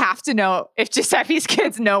 I have to know if Giuseppe's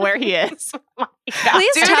kids know where he is.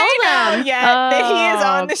 Please Do tell they know them. yet that he is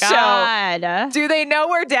on the show? God. Do they know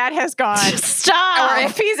where Dad has gone? Stop. Or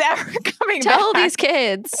if he's ever coming Tell back? these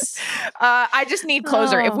kids. I just need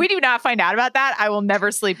closure. If Oh. we do not find out about that, I will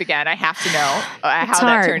never sleep again. I have to know how It's that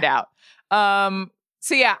hard. turned out.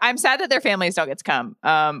 So yeah, I'm sad that their families don't get to come.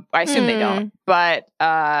 I assume they don't, but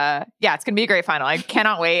yeah, it's gonna be a great final. I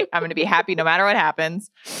cannot wait. I'm gonna be happy no matter what happens.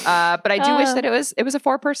 But I do wish that it was a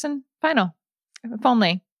 4-person final. If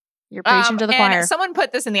only. You're preaching to the and choir. someone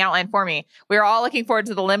put this in the outline for me. We were all looking forward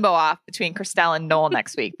to the limbo off between Crystelle and Noel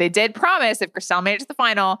next week. They did promise if Crystelle made it to the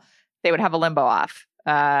final, they would have a limbo off.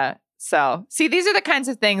 So see, these are the kinds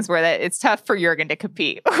of things where it's tough for Jurgen to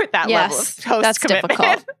compete with that level Yes, of host that's commitment.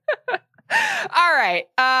 difficult. All right.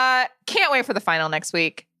 Can't wait for the final next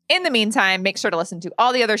week. In the meantime, make sure to listen to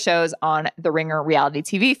all the other shows on the Ringer reality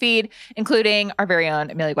TV feed, including our very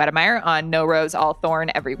own Amelia Guadameyer on No Rose, All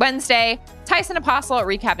Thorn every Wednesday, Tyson Apostle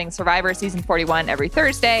recapping Survivor Season 41 every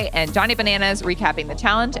Thursday, and Johnny Bananas recapping The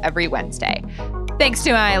Challenge every Wednesday. Thanks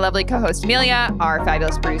to my lovely co-host Amelia, our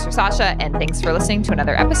fabulous producer Sasha, and thanks for listening to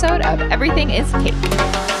another episode of Everything is Cake.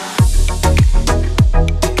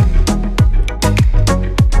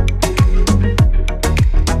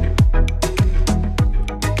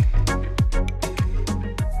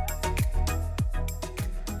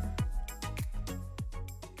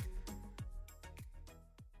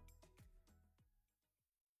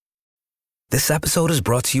 This episode is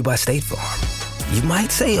brought to you by State Farm. You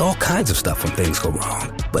might say all kinds of stuff when things go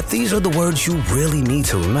wrong, but these are the words you really need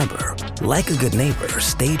to remember. Like a good neighbor,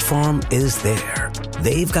 State Farm is there.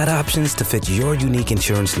 They've got options to fit your unique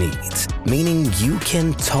insurance needs, meaning you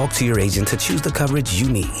can talk to your agent to choose the coverage you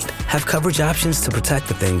need, have coverage options to protect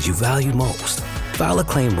the things you value most, file a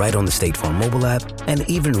claim right on the State Farm mobile app, and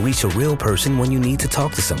even reach a real person when you need to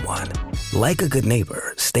talk to someone. Like a good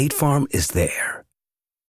neighbor, State Farm is there.